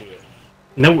 Don't do it.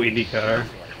 No IndyCar,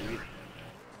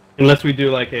 unless we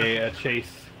do like a chase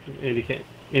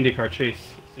IndyCar chase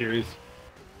series.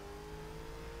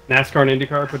 NASCAR and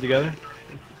IndyCar put together.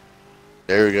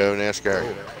 There we go,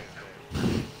 NASCAR.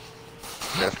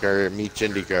 NASCAR meets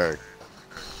IndyCar.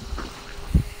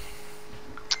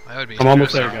 That would be I'm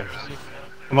almost there, interesting. guys.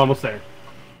 I'm almost there.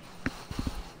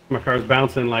 My car's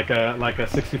bouncing like a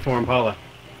 '64 Impala.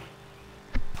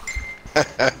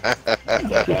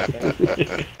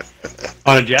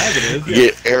 On a Jag it is. You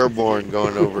get airborne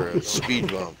going over a speed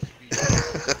bump.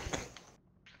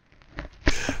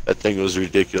 That thing was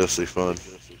ridiculously fun.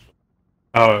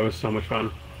 Oh, it was so much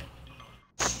fun.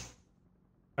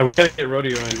 I gotta get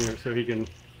Rodeo in here so he can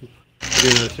do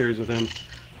another series with him.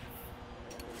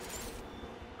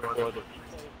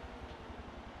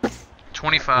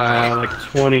 25. Like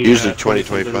 20. Usually 20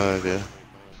 20, something. 25,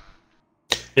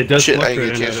 yeah. It does Shit, I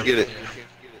didn't fluctuate get a chance to in get it.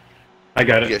 I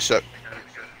got it. Get sucked.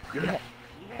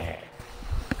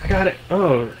 I got it.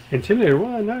 Oh, Intimidator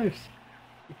 1, nice.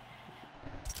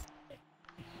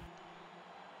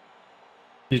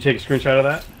 Did you take a screenshot of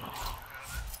that?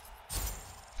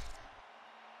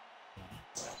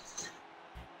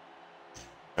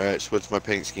 Alright, so what's my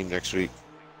paint scheme next week?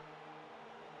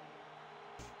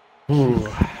 Ooh.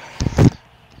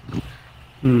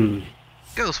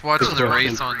 Ghost watches Good the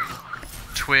question. race on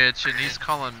Twitch, and he's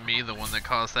calling me the one that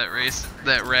caused that race,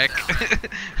 that wreck.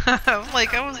 I'm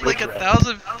like, I was like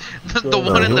 1,000, the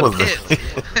one in he the wasn't.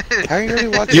 pit. How are you already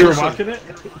watching You were this one? watching it?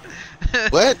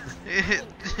 What?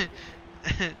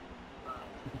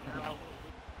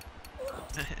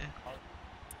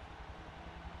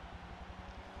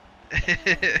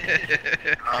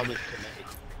 I was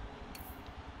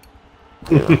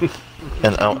committed.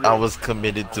 And I was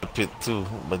committed to pit too,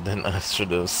 but then I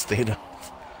should have stayed out.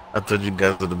 I thought you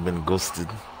guys would have been ghosted.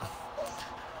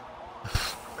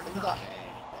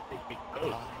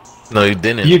 No, you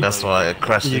didn't. You- That's why I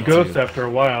crashed You into ghost you. after a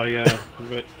while, yeah.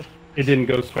 But it didn't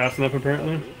ghost fast enough,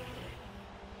 apparently.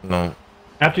 No.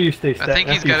 After you stay I think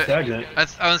he's after you're got it. stagnant.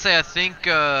 I would say I think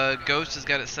Ghost has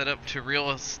got it set up to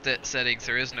real settings.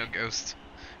 There is no Ghost,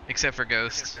 except for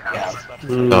Ghost.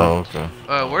 Oh, okay.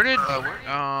 Where did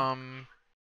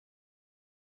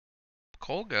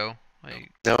Cole go?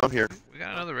 Like, No, I'm here. we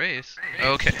got another race.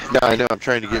 Okay. No, I know, I'm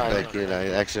trying to get back in.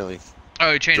 I accidentally...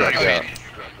 Oh, you changed Dropped your out. game.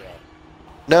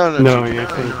 No, No, you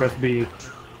have to press B.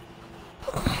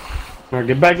 Alright,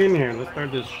 get back in here. Let's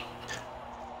start this.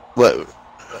 What?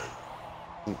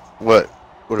 What?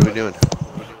 What are we doing?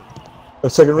 A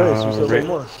second race. We still ra- have one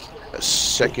more. A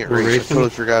second We're race? I racing? totally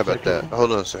forgot about that.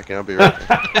 Hold on a second, I'll be right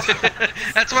back.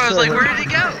 That's why I was like, where did he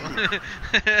go?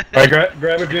 Alright,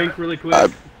 grab a drink really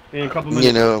quick. In a couple minutes.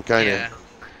 You know, I'm kind of... Yeah.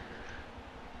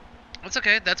 That's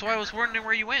okay. That's why I was wondering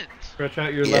where you went. Stretch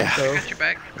out your Yeah. left toe. Got your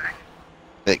back.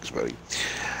 Thanks, buddy.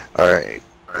 Alright,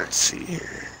 let's see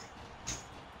here.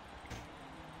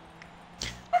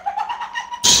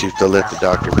 See if they'll let the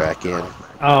doctor back in.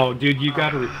 Oh, dude, you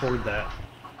gotta record that.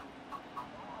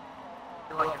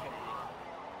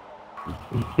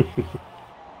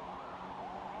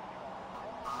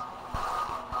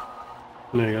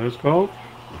 There you go, it's called.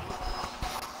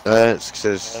 It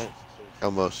says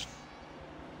almost.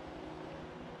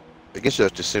 I guess you'll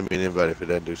have to send me an invite if it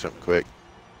doesn't do something quick.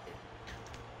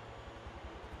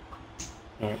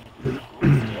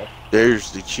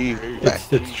 There's the chief back.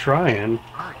 It's trying.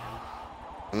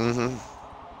 Mm-hmm.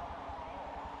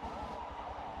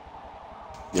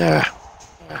 Yeah.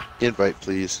 Invite,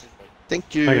 please.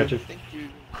 Thank you. I got you.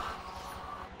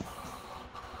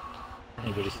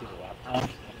 Anybody see the laptop?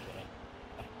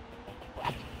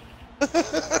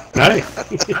 Nice.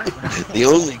 The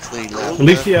only clean lap. At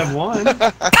least you have one.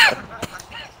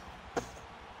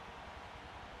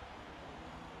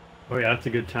 Oh yeah, that's a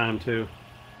good time too.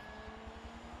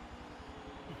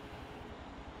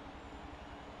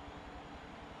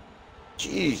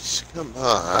 Jeez, come And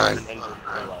on. then just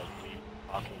realize we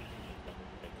talking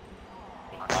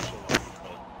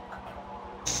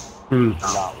Hmm.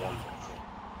 not one.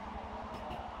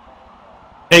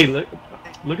 Hey,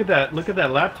 look at that! Look at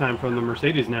that lap time from the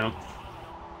Mercedes now.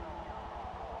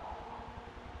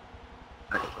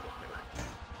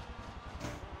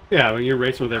 Yeah, well, you're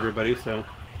racing with everybody, so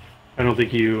I don't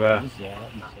think you. Yeah,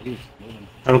 Mercedes moving.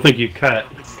 I don't think you cut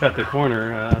the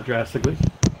corner drastically.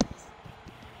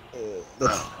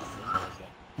 That's,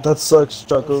 that sucks,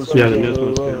 Chuckles. Yeah, You're the doing newest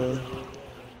really one's well,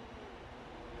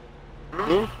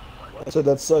 good. man. I said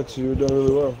that sucks. You were doing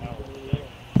really well.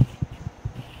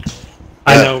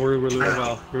 I know we're losing.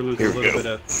 Well, we're losing Here a we little go.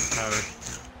 bit of power.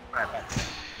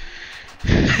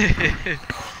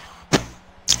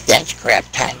 That's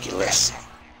craptaculous.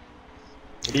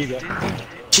 What do you got?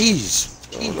 Jeez,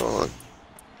 what's going on?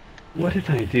 What did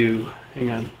I do? Hang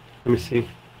on. Let me see.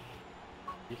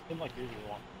 You seem like you're the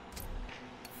one.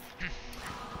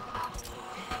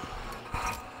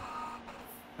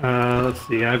 Let's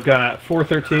see. I've got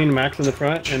 413 max in the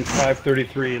front and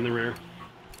 533 in the rear.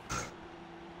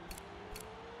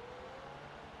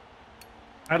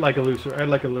 I'd like a little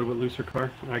bit looser car.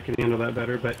 I can handle that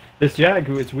better. But this Jag,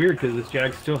 it's weird because this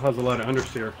Jag still has a lot of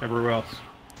understeer everywhere else.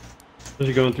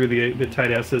 Especially going through the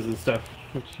tight S's and stuff,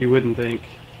 which you wouldn't think.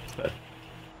 But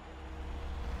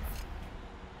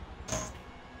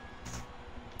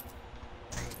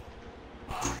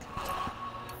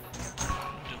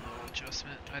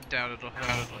Adjustment. I doubt it'll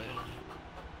have it.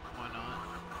 Why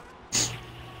not?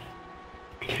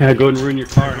 yeah, go and ruin your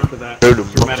car after that Go to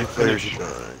dramatic finish.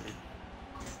 Blancpain.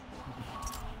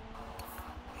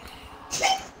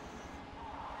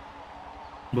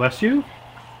 Bless you.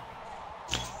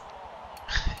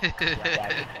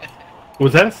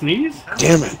 Was that a sneeze?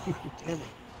 Damn it.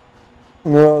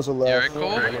 No, it was a You laugh.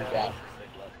 alright, Cole?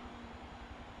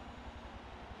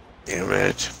 Damn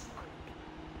it.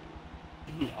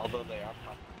 Although they are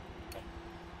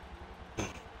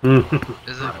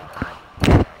Is it?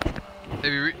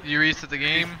 Have you reset the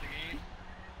game?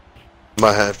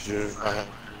 Might have to.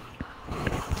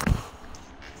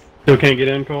 Still can't get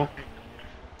in, Cole?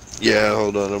 Yeah,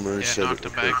 hold on. I'm gonna Yeah, reset knocked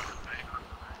it. him back.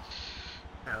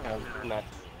 not.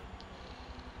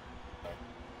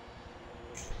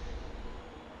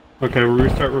 Okay, we'll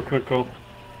restart real quick, Cole.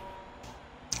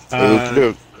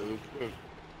 Okey-doke.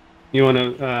 You want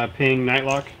to ping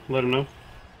Nightlock? Let him know.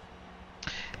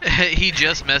 He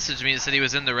just messaged me and said he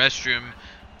was in the restroom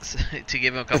to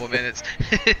give him a couple minutes.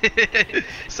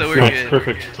 So we're Nice, good.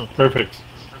 perfect, perfect.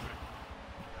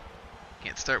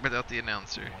 Can't start without the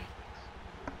announcer.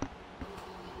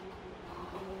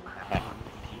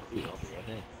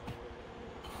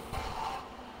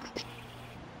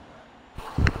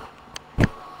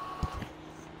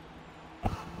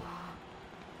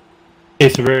 Hey,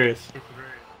 Severius.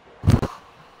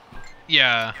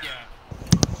 Yeah.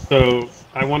 So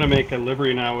I want to make a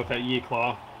livery now with that Yi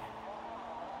Claw.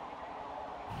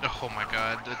 Oh my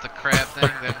god, the crab thing,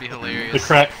 that'd be hilarious.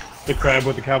 The crab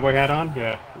with the cowboy hat on?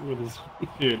 Yeah, with his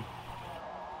dude.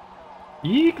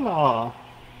 Yi Claw.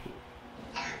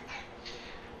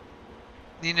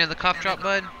 You know the cough drop,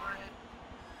 bud?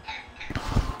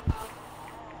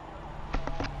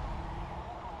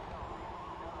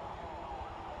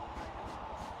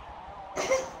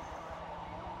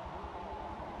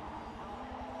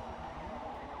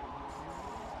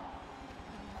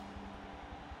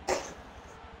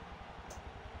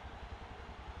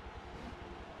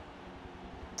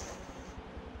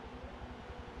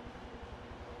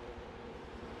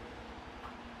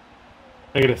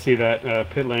 I gotta see that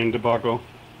pit lane debacle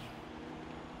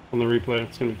on the replay.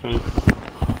 It's gonna be funny.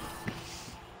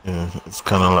 Yeah, it's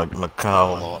kind of like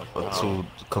Macau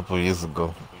a couple years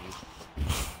ago.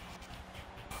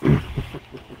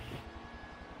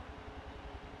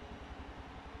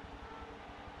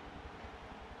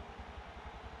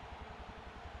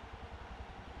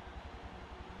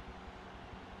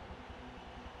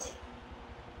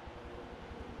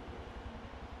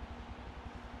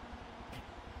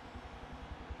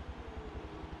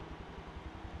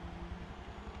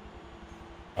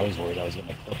 I was worried I was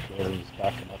gonna clip where he was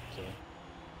backing up to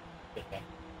get back.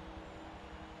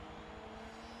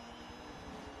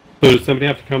 So does somebody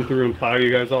have to come through and plow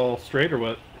you guys all straight or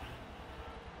what?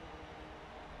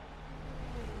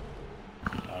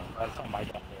 By the time I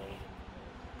got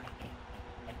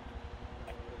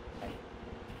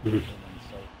there, Mhm.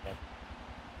 so,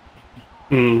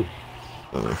 Hmm.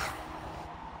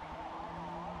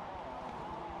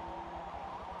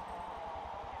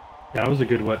 That was a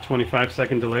good, what,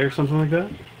 25-second delay or something like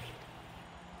that?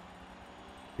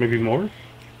 Maybe more?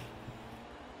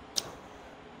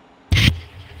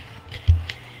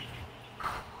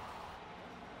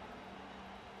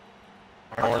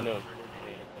 Or no.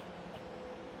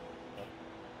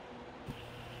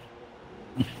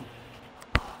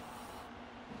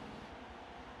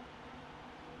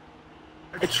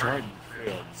 I tried and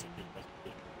failed.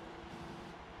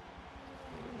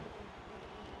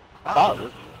 Oh,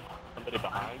 there's somebody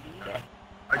behind you? Yeah.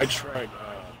 I tried,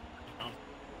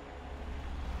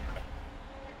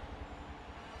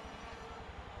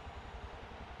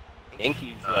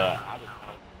 Yankees, out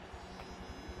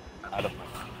of my,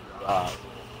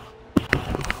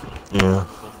 Yeah.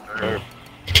 they're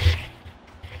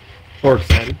Or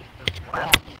excited.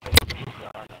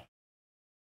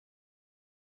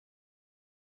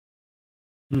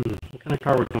 What kind of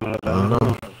car we're coming up I don't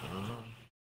know.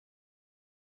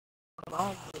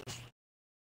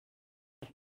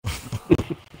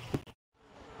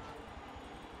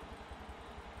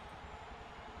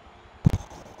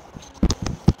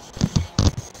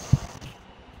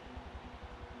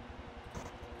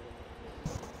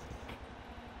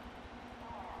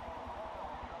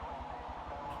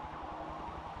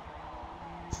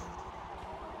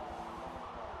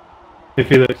 Hey,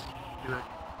 Felix.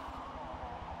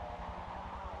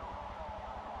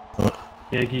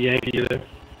 Yankee, you there?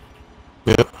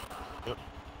 Yep.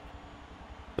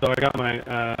 So I got my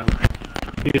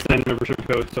PSN membership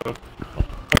code, so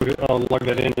I'll log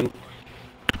that in and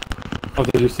I'll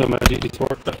do some GT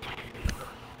Sport stuff.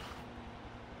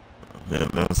 Yeah,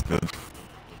 that's good.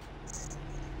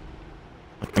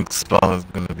 I think Spa is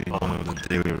going to be one of the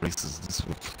daily races this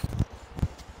week.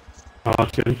 Oh,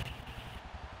 that's good.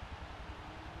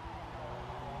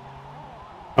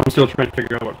 I'm still trying to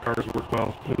figure out what cars work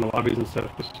well in the lobbies and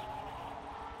stuff.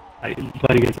 Playing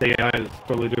against AI is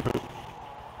totally different.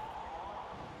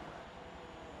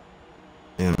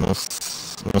 Yeah,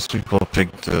 most people pick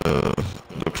the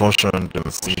Porsche and the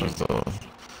Mercedes are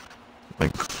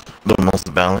like the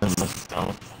most balanced.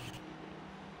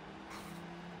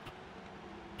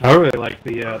 I really like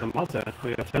the Malta,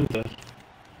 the Atenza.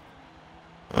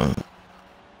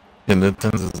 And the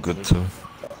Tens is good too.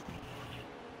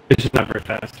 It's just not very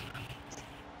fast.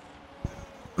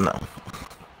 No.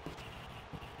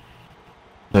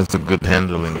 That's a good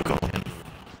handling call.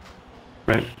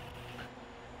 Right.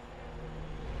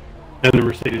 And the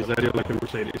Mercedes, I do like the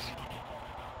Mercedes.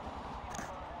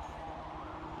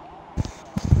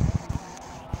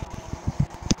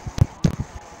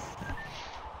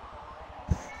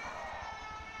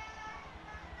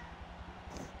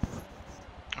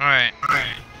 Alright.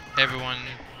 Everyone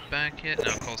back yet?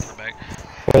 No, Cole's not back.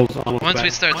 Cole's almost Once we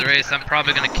back. start the race, I'm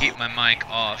probably gonna keep my mic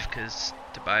off because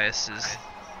Tobias is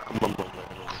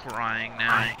crying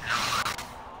now.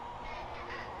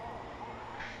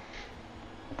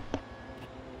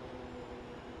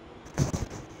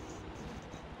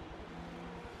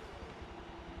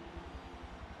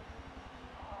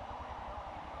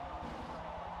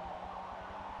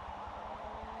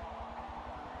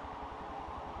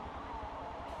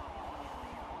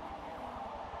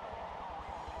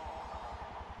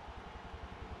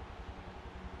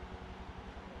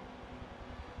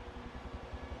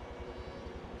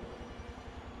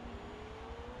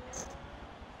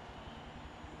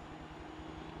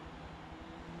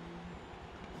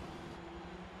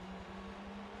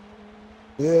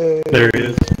 Yay! There he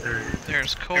is.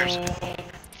 There's Cole.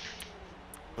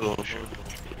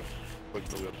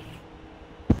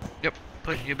 Yep,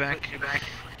 putting you back.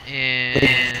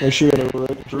 And Make sure you're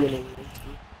in a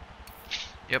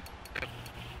yep.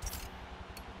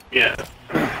 Yeah.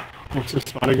 What's his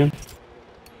spot again?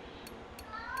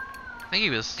 I think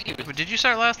he was. Did you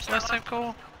start last time,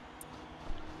 Cole?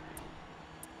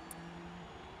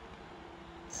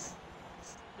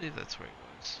 I believe that's where he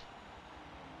was.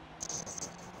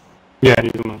 Yeah,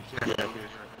 he's the most.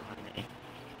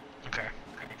 Okay,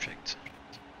 perfect.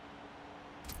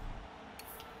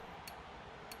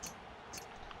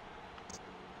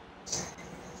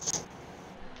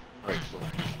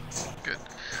 Good.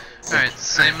 Alright,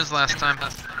 same as last time.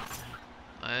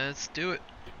 Let's do it.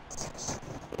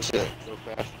 What's that? Go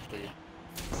fast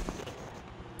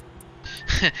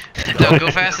and No, go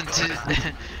fast until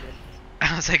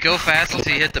I was like, go fast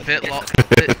until you hit the pit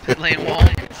lane wall.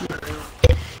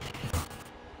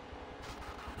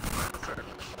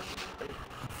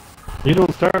 You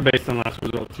don't start based on last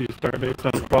results, you start based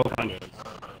on qualifying.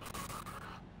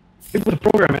 It's the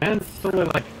program, man. It's only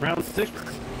like round 6.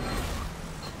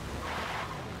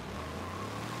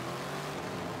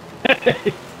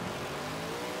 Hey!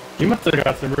 You must have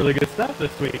got some really good stuff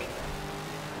this week.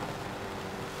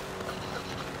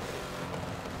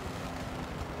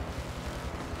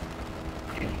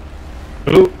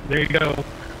 Oh, there you go.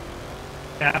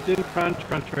 Captain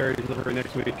Crunch Berry delivery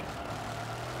next week.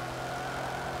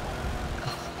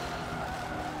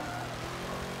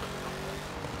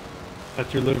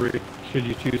 That's your livery, should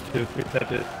you choose to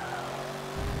accept it.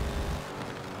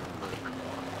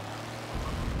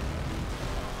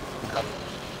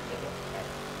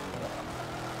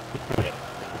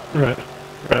 Right,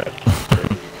 right.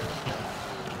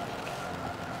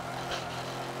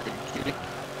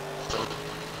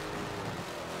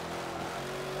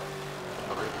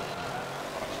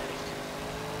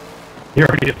 You're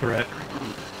already a threat.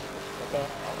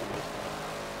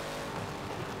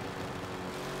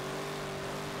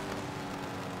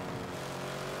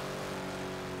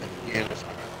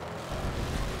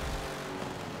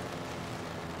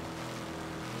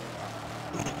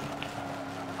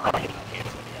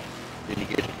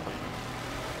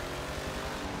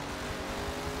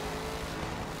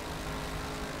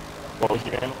 What was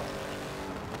your name?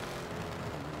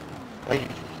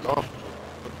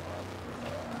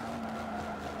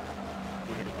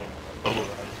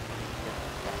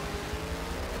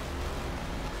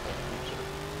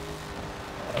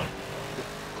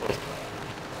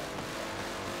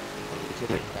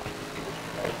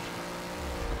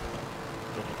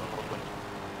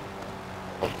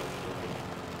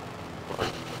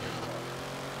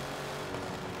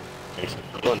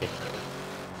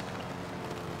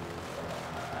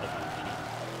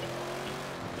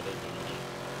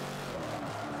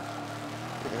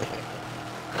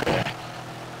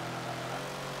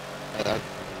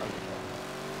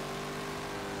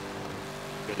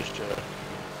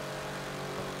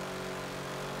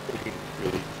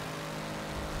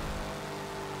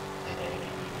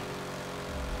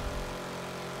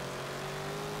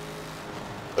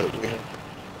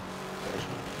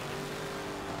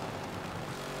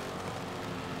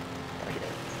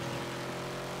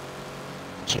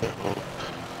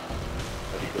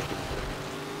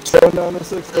 Slowing down to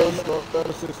 60. Slowing down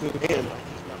to 60.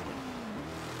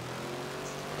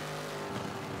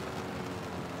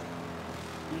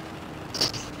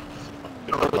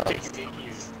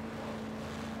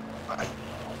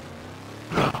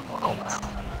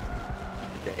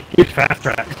 Huge fast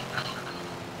track.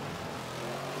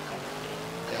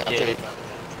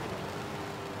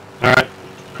 Alright,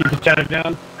 keep the chatter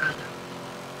down.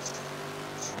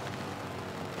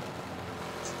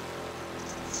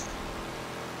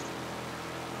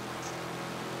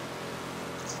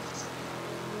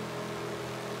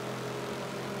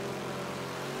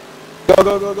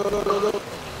 Go.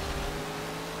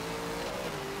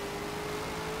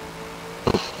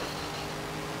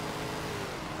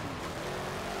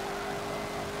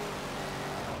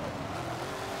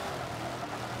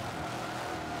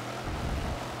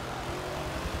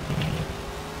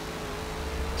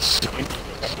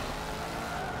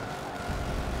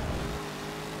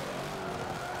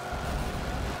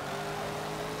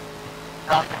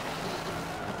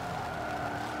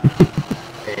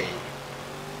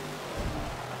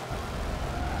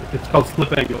 It's called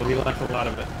slip angle. He likes a lot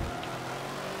of it.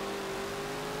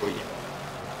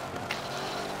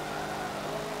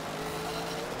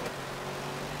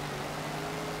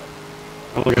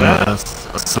 Oh, look at that. I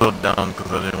slowed down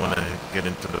because I didn't want to get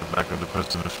into the back of the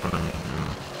person in front of me.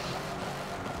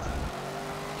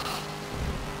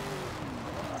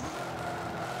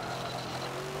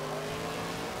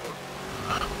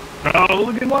 Oh,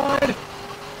 looking wide!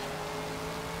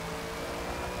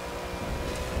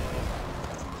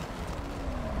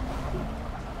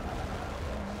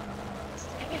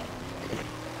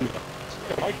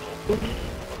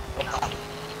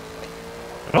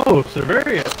 Oh,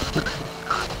 Severia!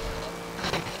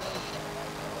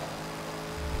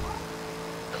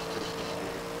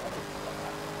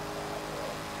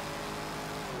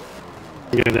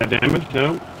 You guys have damage?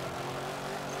 No?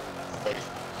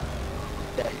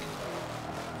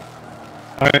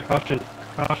 Alright, caution.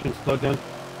 Caution, slow down.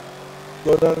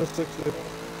 Slow down to 60.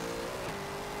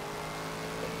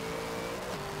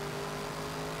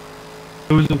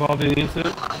 Who was involved in the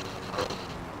incident?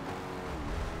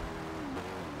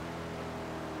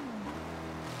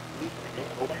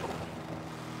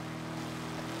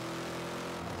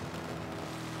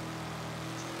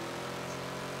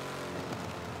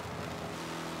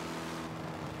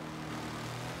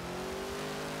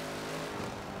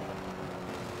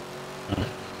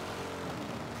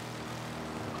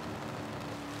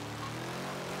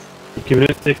 Keep it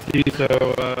at 60,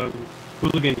 so,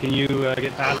 Hooligan, can you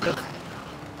get past us?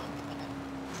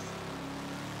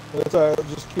 That's alright,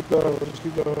 just keep going.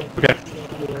 Okay.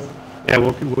 Yeah,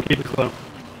 we'll keep it slow.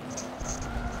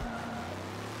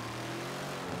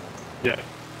 Yeah.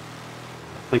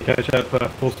 Then catch up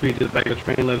full speed to the back of the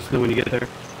train. Let us know when you get there.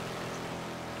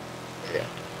 Yeah.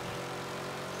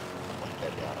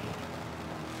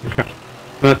 Okay.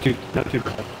 Not too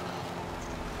bad.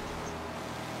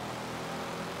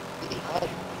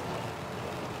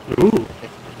 Ooh.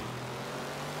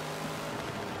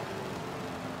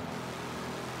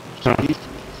 Huh.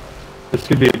 This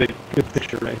could be a good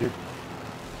picture right here.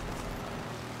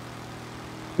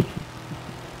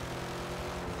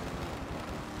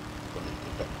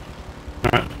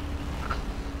 Alright.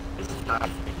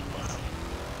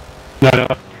 No.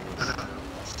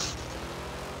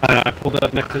 I pulled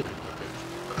up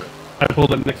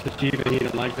next to Steve and he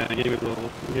didn't like that. He gave me a little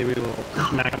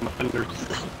smack on my fingers.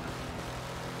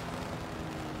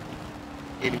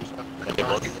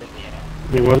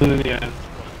 He wasn't in the ass.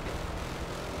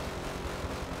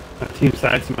 A team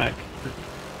side smack.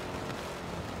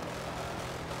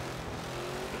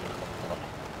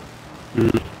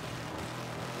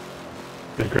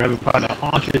 They grab a pot of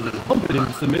haunches and hump it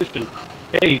into submission.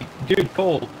 Hey, dude,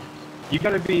 Cole, you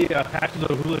gotta be patches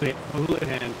of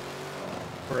Houlihan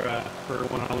for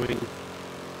one Halloween.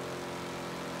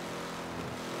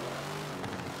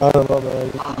 I don't know,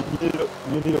 man.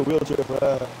 You need a wheelchair for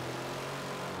that.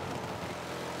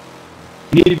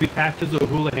 You need to be patches of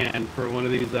Houlihan for one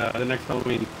of these the next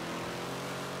Halloween.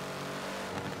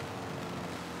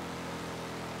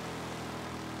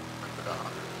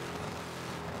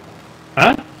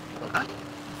 Huh?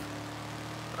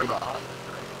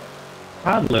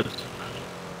 Pod lips.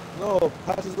 No,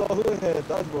 passes all Houlihan,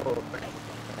 dodgeball.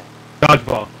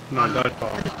 Dodgeball. No,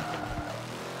 dodgeball.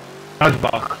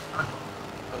 Dodgeball.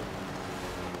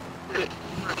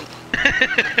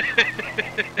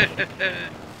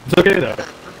 It's okay though.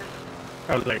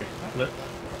 I was like,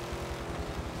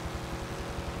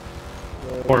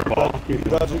 or ball. You can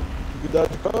dodge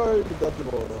the car, you can dodge the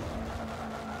ball.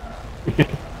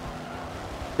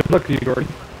 Good luck to you, Gordon.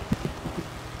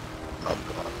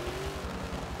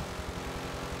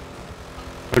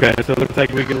 Okay, so it looks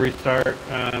like we can restart.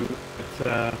 It's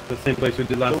the same place we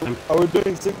did last time. Are we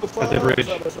doing single file? At the bridge.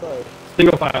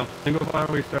 Single file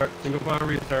restart. Single file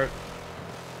restart.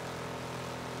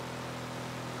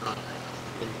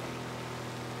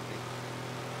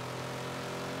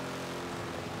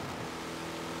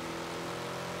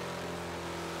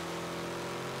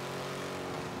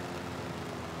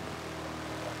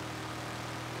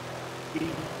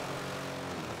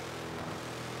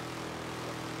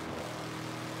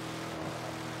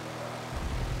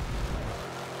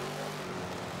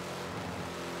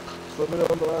 Let me know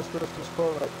when the last person's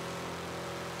calling up.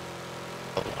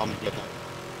 I'm good.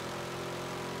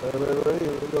 Ready?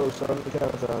 Here we go. Starting the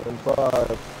countdown in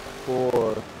 5,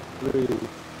 4, 3,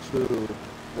 2,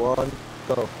 1,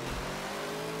 go.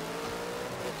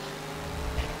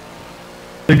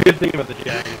 The good thing about the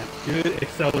Jag is good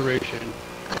acceleration.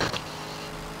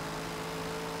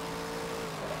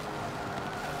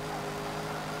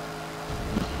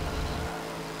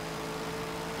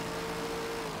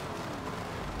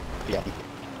 Yeah.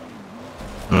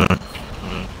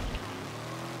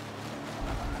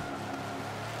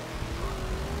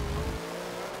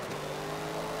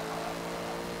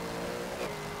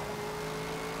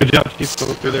 Good job, Chief. Go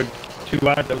through there 2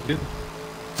 wide. That was good.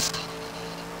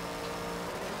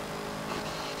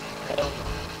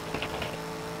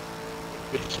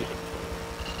 Good shit.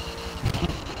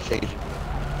 Change it.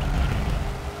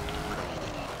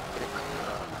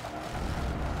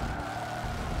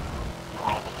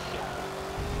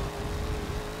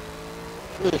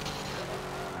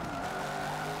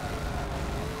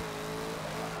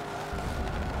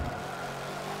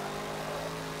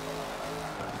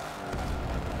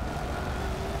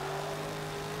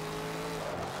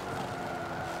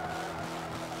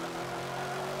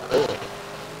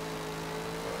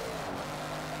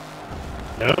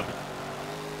 No.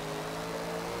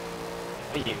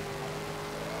 Thank you.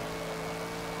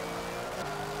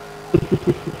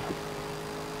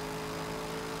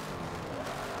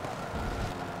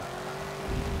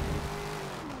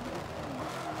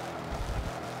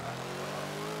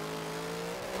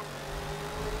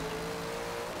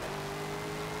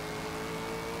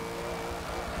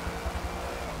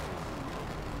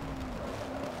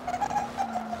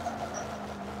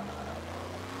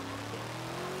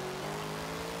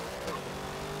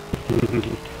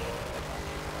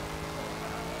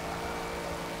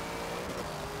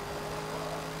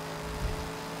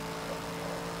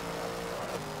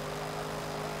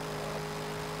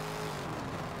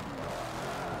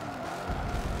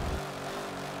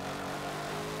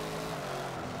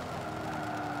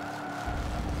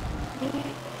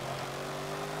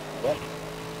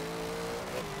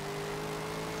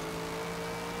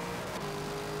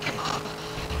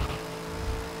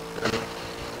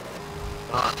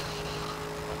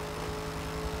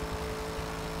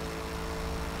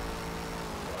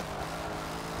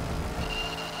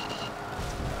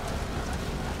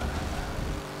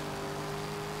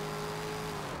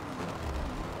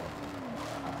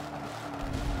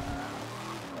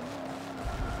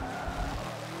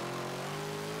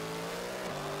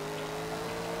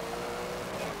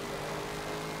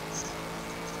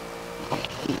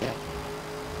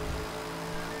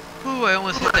 Ooh, I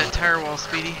almost hit that tire wall,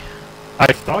 Speedy.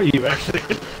 I saw you actually.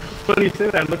 It's funny you say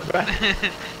that. I looked back.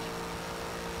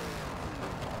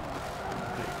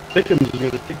 Thickums is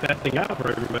going to kick that thing out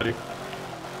for everybody.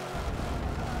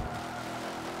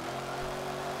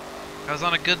 I was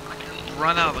on a good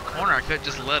run out of the corner. I couldn't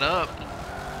just let up.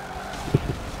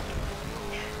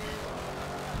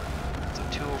 It's a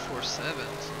 2047.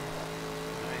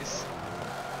 Nice.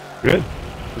 Good.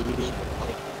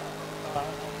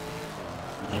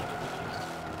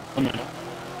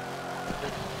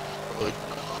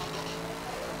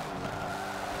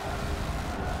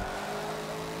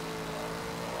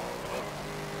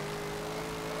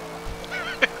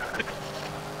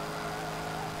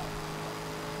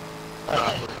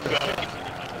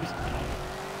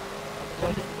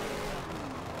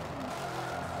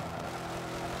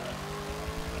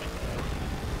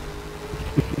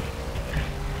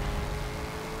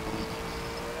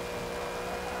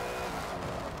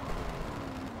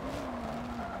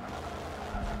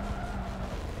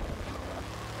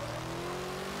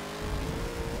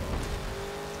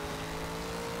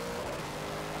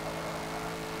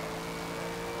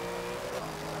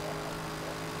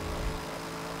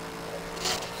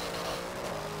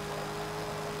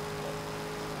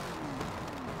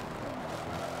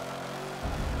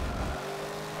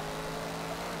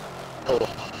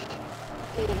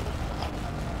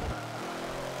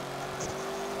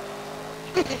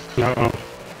 Uh-oh.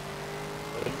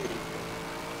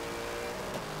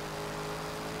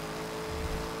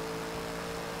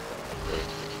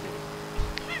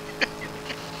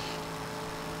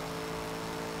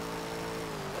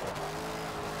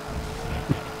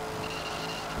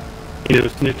 You know,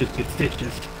 snitches get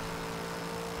stitches.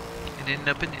 And end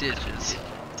up in ditches.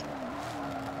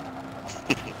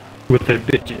 With their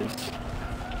bitches.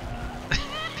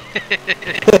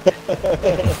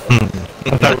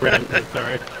 I thought we were at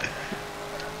sorry.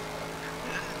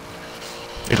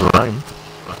 It rhymed.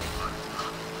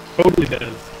 Totally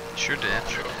does. Sure did.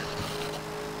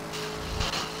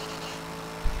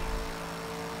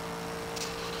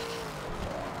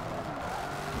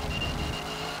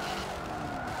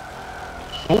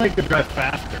 I like to drive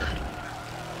faster.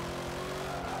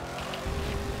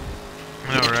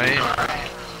 Alright.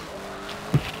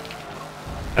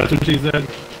 That's what she said.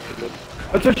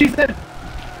 That's what she said.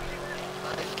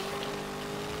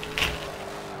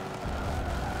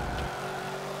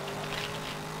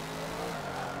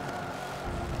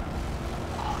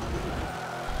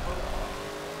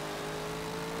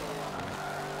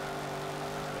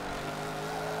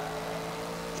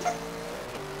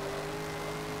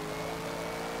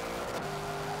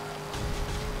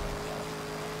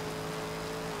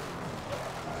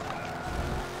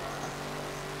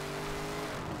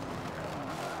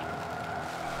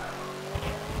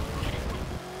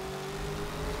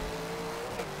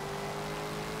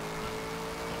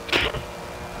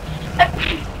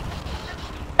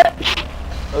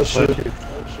 Oh shit.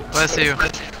 Bless you.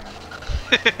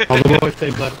 All the boys say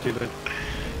bless you, but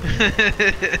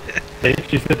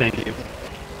she said thank you.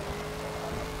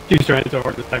 She was trying so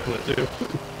hard to tackle it too.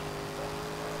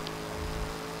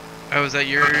 Oh, was that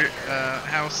your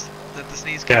house that the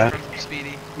sneeze came Yeah. from,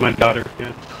 Speedy? My daughter,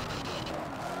 yeah.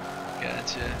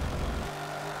 Gotcha.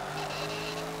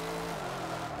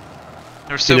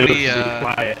 There's so You know, many she's being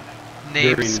quiet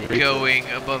names during going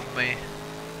above me.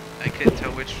 I couldn't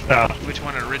tell which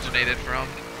one it originated from.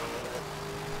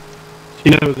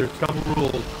 You know, there's a couple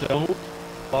rules. Don't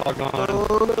log on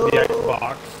to the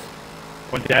Xbox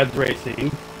when Dad's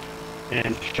racing,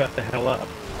 and shut the hell up.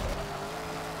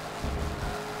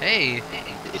 Hey,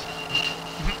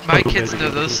 my kids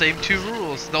know those same two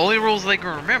rules. The only rules they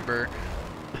can remember.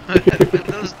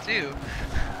 Those two.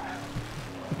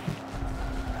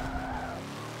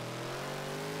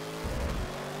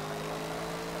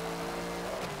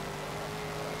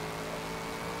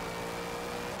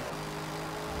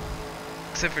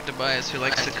 Except for Tobias, who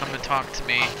likes to come and talk to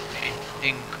me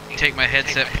and take my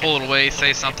headset, pull it away,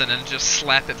 say something, and just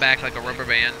slap it back like a rubber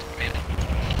band.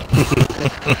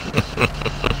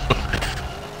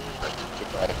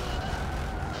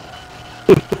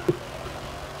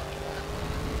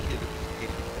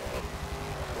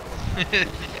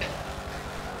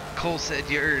 Cole said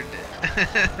you earned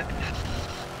it.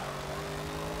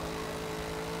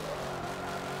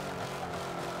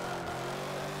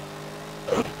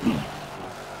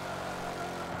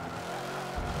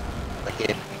 I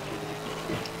can't.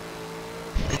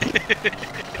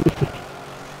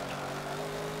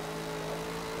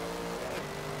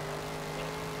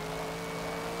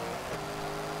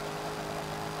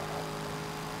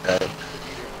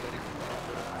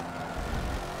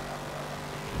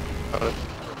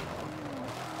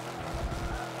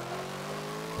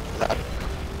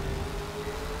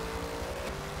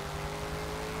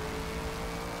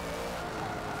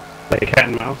 Like a cat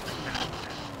and mouse.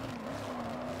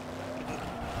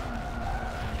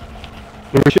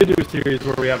 But we should do a series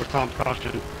where we have a comp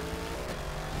caution.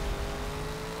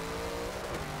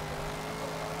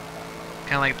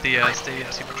 Kind of like the Stadium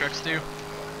Super Trucks do.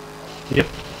 Yep.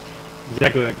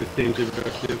 Exactly like the Steam Super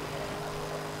Trucks do.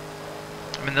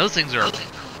 I mean, those things are a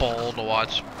ball to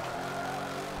watch.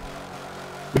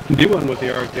 We can do one with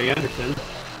the R.J. Anderson.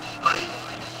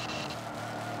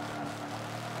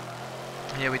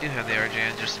 Yeah, we do have the RJ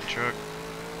Anderson truck.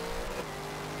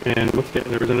 And what's the,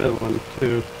 there was another one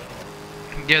too.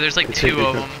 Yeah, there's like The two safety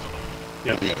of truck.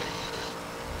 them. Yep. Yeah.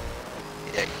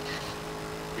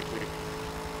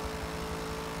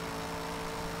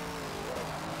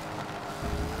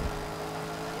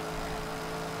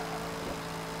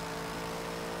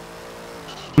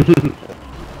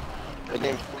 The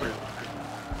name's Porter.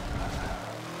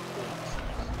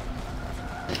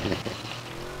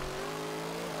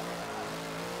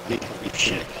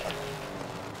 Shit.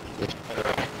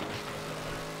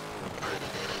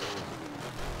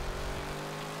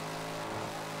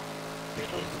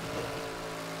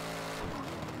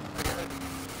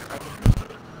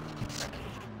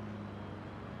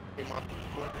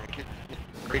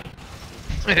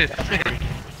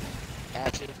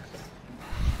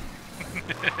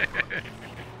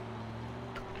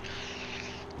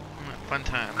 Fun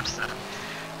times.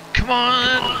 Come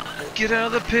on! Get out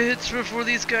of the pits before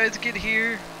these guys get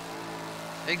here.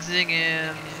 Exiting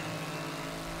in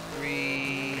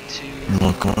 3, 2,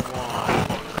 Look,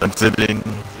 1. exiting.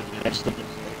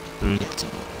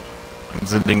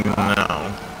 Exiting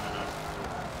now.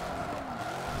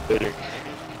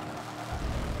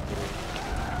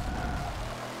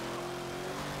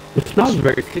 It smells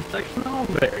very, tastes like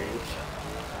strawberries.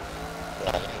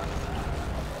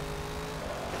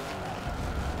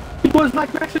 It was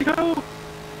like Mexico!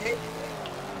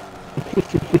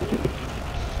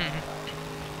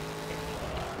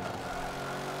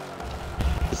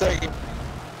 Second.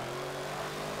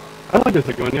 I like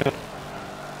this one, yeah.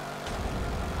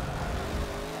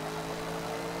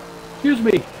 Excuse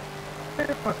me!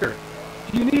 Hey, fucker!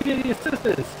 Do you need any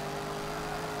assistance?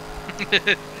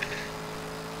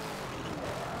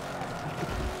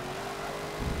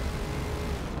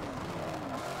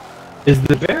 Is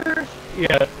the bear?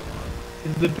 Yeah.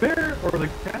 Is the bear or the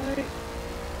guy?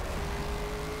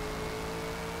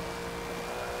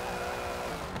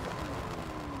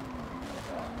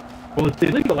 Well, it's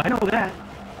illegal, I know that.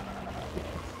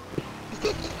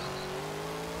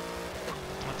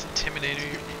 What's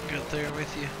Intimidator you got there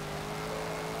with you?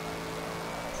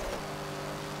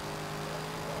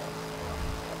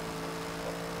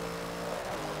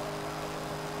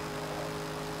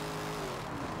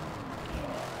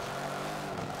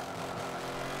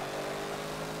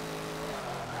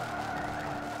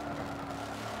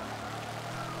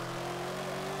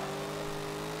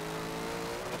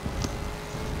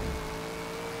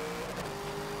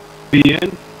 Be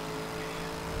in?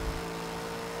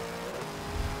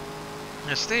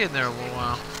 Yeah, stay in there a little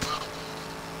while.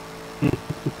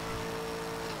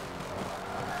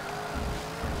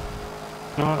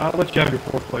 I'll let you have your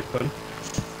fourth place, buddy.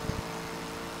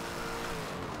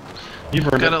 You've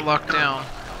earned Got it. it locked down.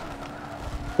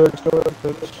 Pits, go ahead,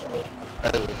 pits.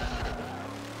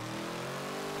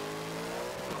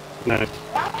 Nice.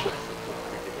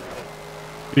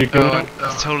 You Oh, good?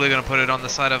 I'm totally gonna put it on the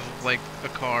side of like a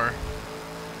car.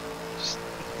 Just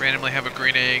randomly have a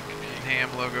green egg and ham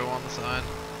logo on the side.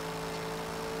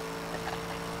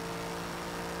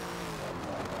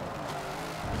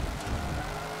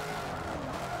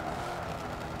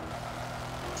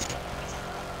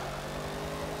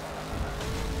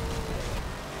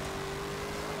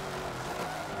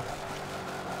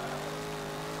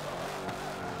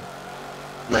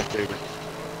 My favorite.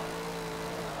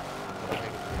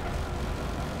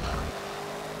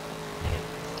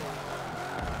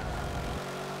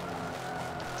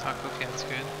 Taco can's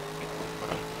good.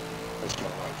 That's my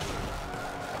wife.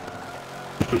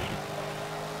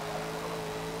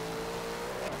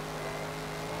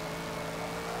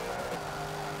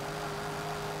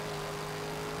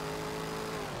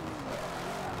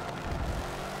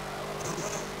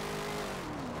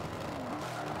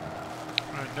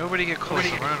 Alright, nobody get close.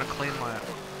 I'm running a clean lap.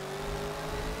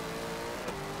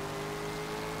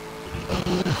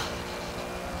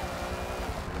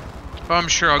 Oh, I'm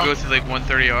sure I'll go through like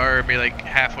 130R and be like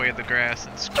halfway at the grass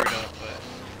and screwed up, but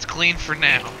it's clean for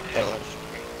now.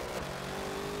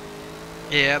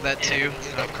 Yeah, that too.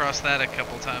 I've crossed that a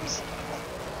couple times.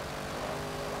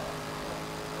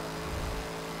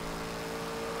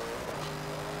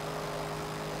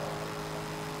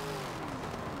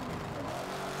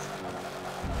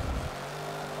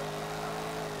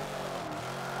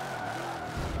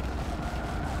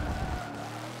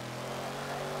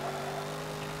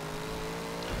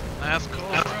 Last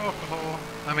call for alcohol.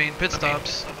 I mean, pit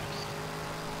stops.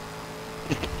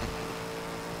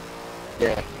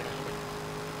 Yeah.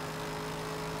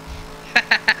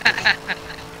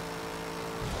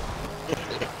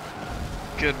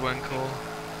 Good one, Cole.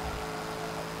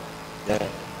 Yeah.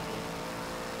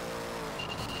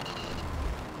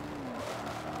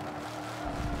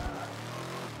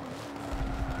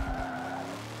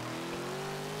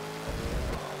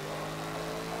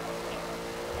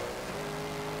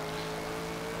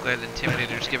 Glad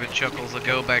Intimidator's giving Chuckles a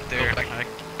go back there. I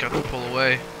got to pull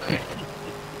away.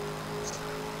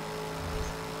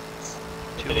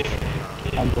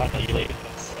 I'm lucky.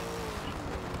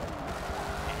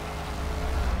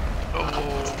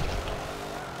 Oh.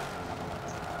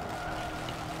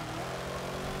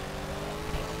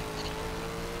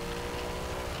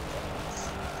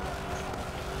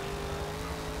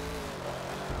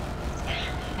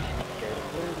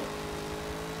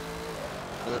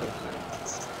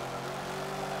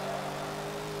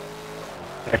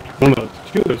 One of those,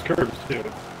 two of those curves too.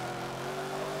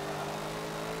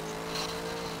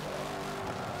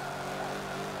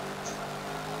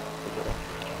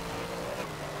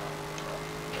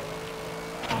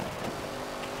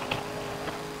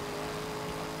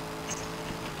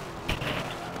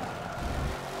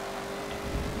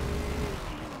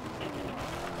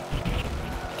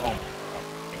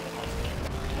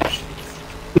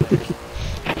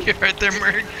 You're right there,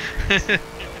 Merg.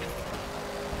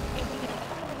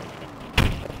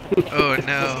 Oh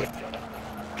no.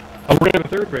 Oh, we're gonna have a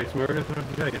third race, Murray. That's what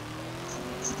I'm telling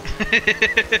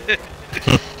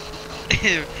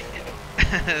you.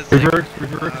 Reverse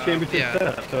championship yeah.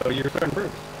 setup, so you're starting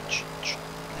first.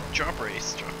 Drop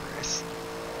race, drop race.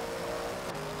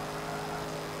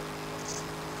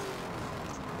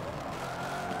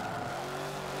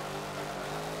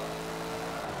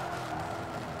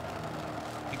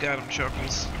 You got him,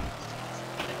 Chuckles.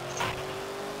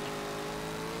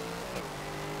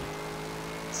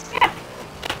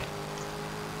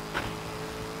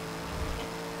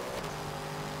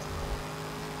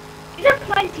 You're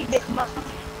plenty, big mom.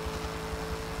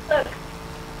 Look.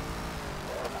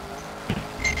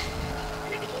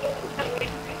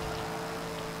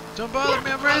 Don't bother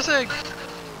me, I'm racing!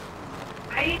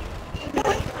 I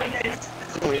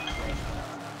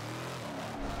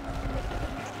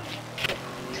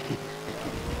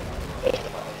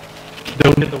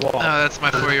Don't hit the wall. Oh, that's my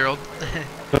 4-year-old.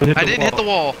 Don't hit I the didn't wall. hit the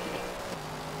wall.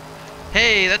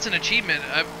 Hey, that's an achievement.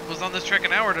 I was on this track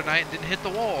an hour tonight and didn't hit the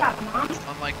wall. Stop, Mom.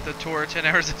 Unlike the tour 10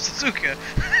 hours of Suzuka.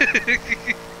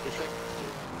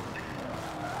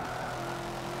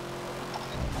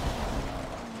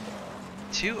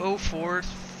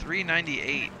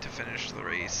 2:04.398 to finish the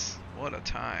race. What a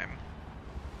time.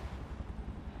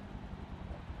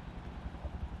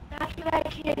 That's what I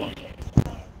kidding.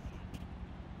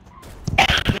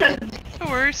 No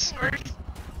worries. So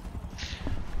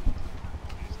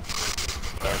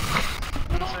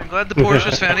I'm glad the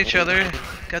Porsches found each other.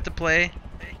 Got to play.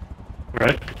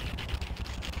 Right?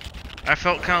 I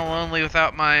felt kind of lonely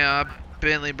without my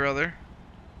Bentley brother.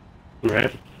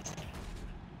 Right.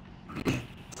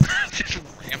 Just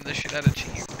ram the shit out of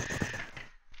Chief.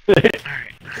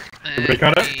 Alright. Everybody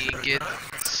caught up? We get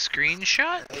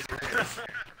screenshot.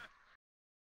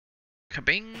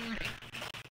 Kabing.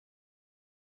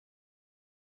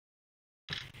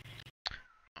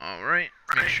 Alright.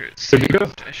 Make sure it's Good to go.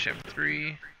 saved.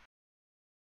 SM3.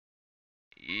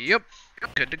 Yep.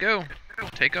 Good to go.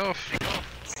 Take off.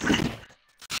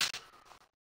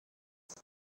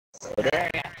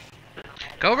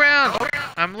 Go round!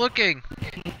 I'm looking.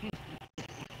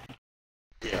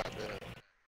 Yeah.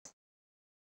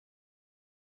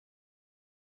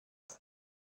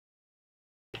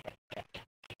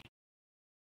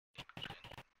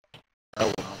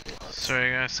 Oh,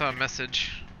 Sorry, I saw a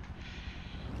message.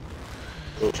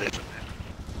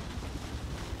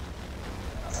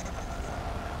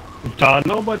 Todd,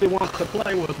 nobody wants to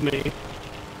play with me.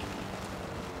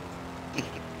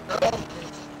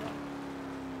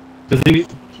 Does he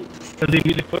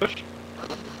need to push?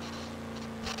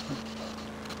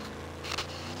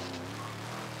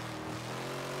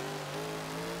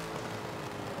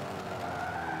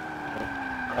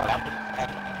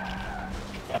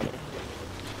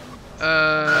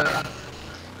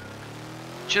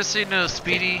 Just so you know,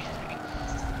 Speedy,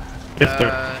 Yes,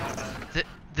 sir.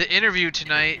 the interview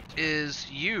tonight is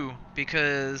you,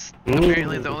 because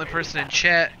apparently the only person in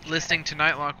chat listening to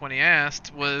Nightlock when he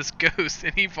asked was Ghost,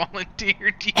 and he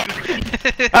volunteered you.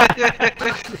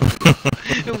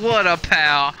 What a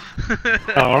pal.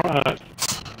 Alright.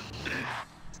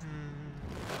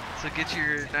 So Get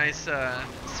your nice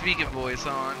speaking voice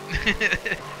on.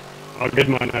 I'll get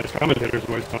my nice commentator's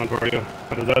voice on for you.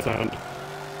 How does that sound?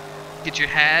 Get your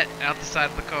hat out the side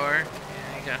of the car.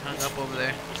 Yeah, you got hung up over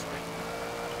there.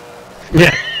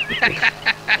 Yeah.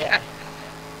 Yeah.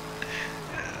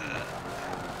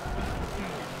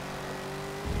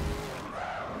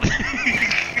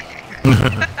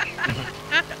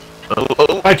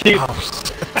 Oh, My teeth.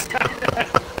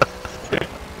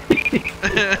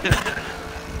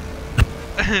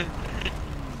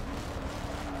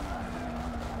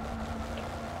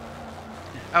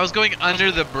 I was going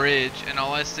under the bridge, and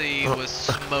all I see was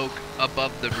smoke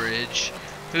above the bridge.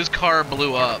 Whose car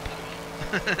blew up?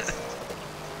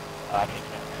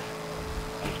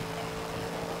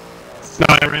 No,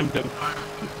 I rammed him.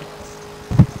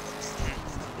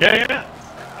 Yeah.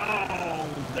 Oh,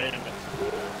 damn it.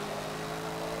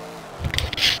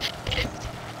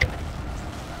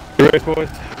 You ready, boys?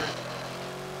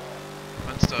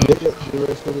 Fun stuff. Yeah, you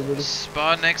ready for the video?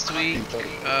 Spa next week.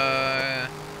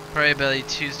 Probably by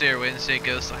Tuesday or Wednesday.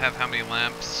 Ghost will have how many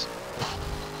laps?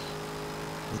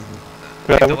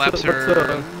 I think the laps are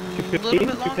a little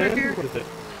bit longer here. What is it?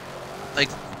 Like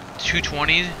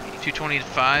 220,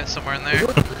 225, somewhere in there.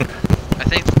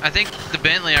 I think the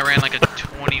Bentley I ran like a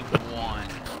 21.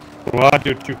 Well, I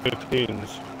do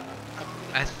 215s.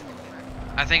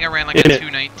 I think I ran like In a it.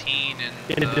 219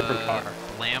 In a different car.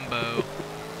 Lambo.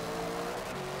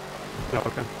 Oh,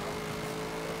 okay.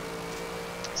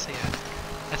 So yeah,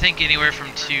 I think anywhere from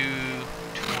 220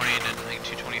 to like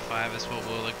 225 is what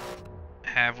we'll like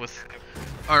have with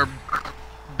our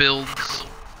builds.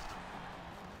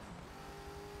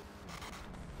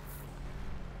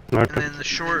 And Okay. then the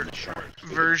short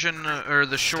version, or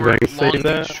the I short can long save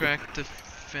that? beach track to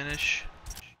finish.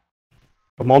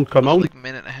 Come on, come on. Like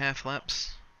minute and a half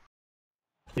laps.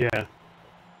 Yeah.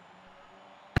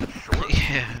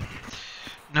 Yeah.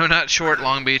 No, not short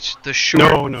Long Beach. The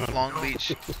short No. Long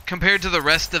Beach. Compared to the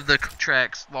rest of the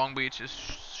tracks, Long Beach is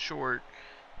short.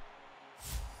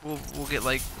 We'll get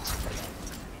like,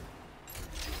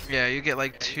 yeah, you get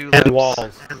like 2 laps. And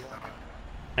walls.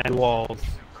 And walls.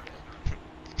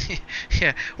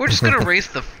 Yeah, we're just gonna race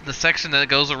the section that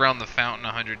goes around the fountain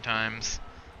 100 times.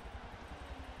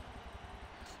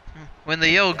 When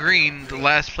they yell green, the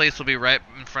last place will be right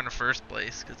in front of first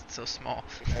place because it's so small.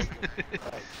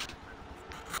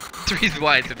 3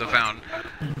 wide through the fountain.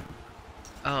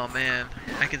 Oh man,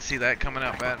 I can see that coming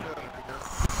out bad.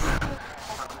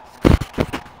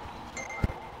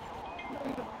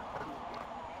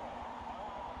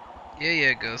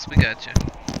 Yeah, Ghost, we got you.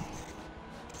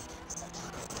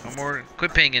 No more.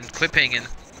 Quit pinging. Quit pinging.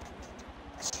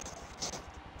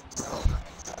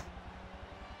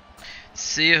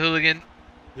 See ya, hooligan.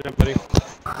 Yeah, buddy.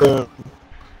 Yeah.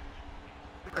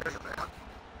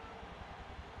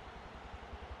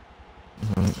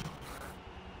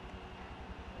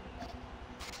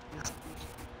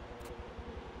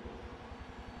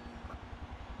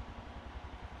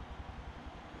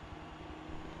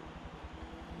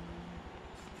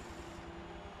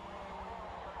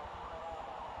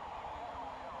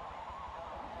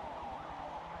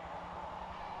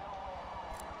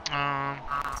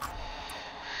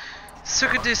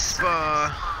 Circuit de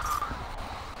Spa.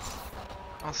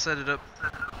 I'll set it up.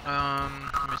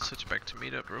 Let me switch back to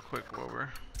meetup real quick while we're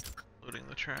loading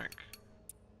the track.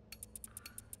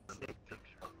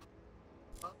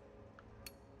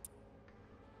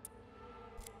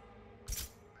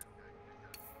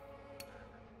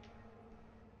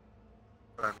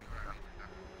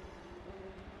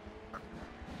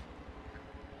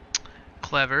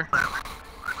 Clever.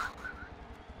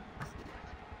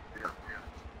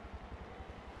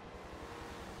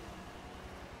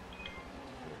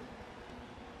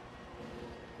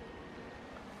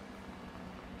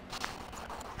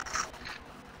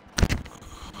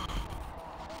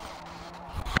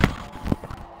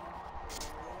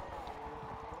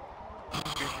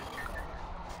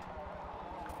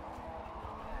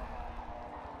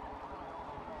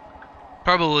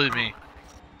 Probably me.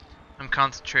 I'm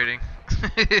concentrating.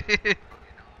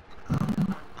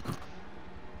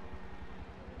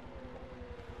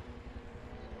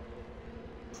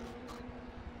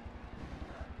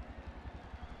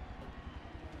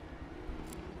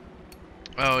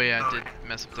 Oh yeah, it did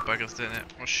mess up the buckets, didn't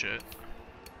it? Oh shit.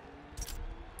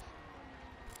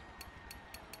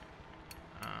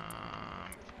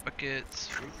 Buckets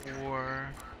for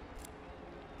 195.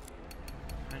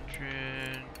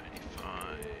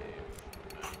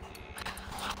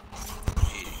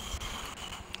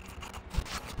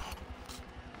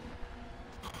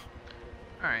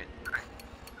 Alright.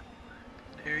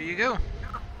 There you go.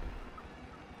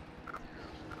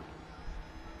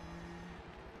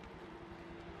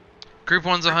 Group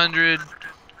 1's 100,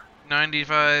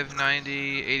 95,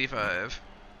 90, 85.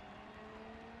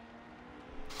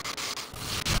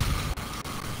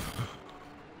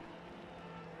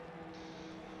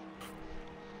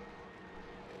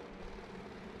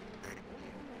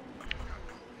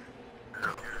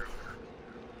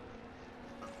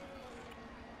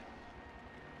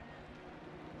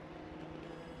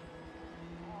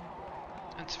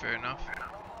 That's fair enough.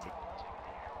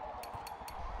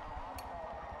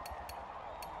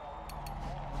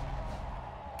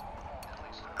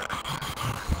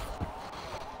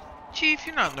 Chief,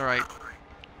 you're not in the right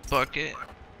bucket.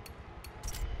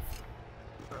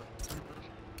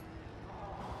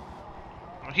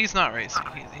 Well, he's not racing.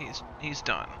 He's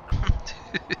done.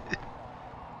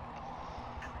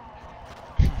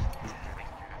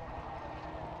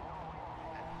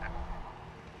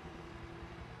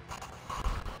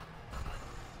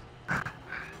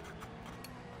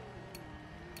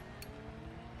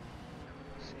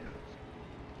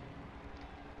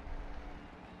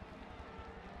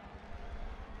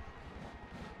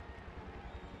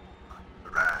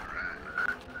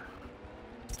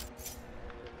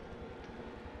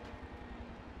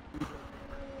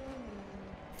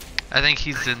 I think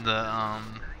he's in the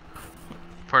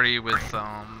party with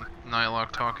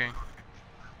Nightlock talking.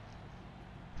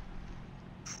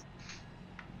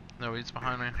 No, he's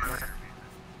behind me.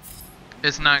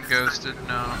 It's not ghosted,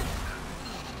 no.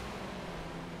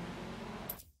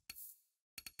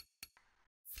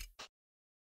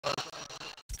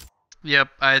 Yep,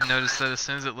 I had noticed that as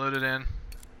soon as it loaded in.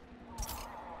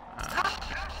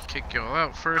 Kick y'all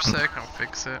out for a sec, I'll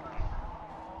fix it.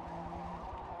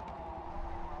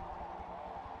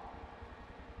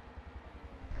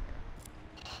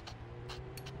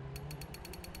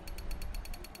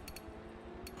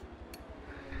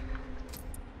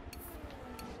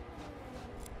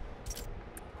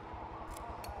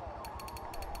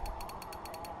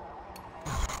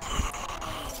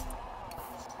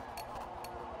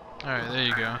 Alright, there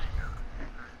you go.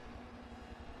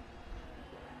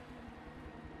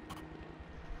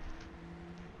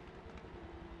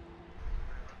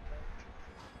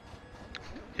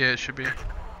 Yeah, it should be.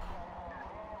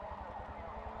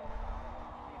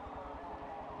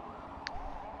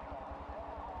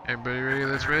 Everybody ready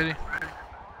that's ready?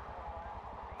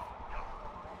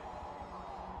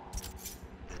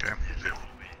 Okay.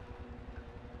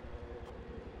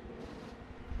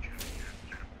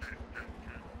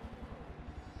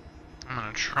 I'm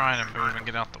gonna try to move and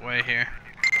get out the way here.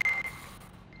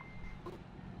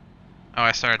 Oh,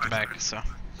 I started at the back, so.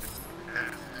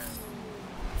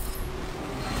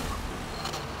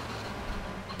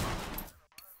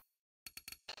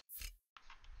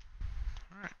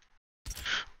 Alright.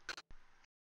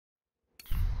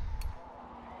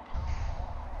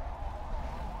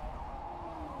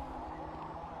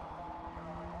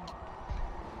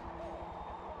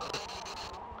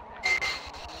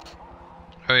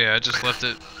 Oh yeah, I just left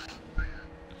it.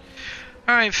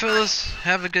 Alright, fellas,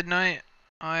 have a good night.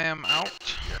 I am out.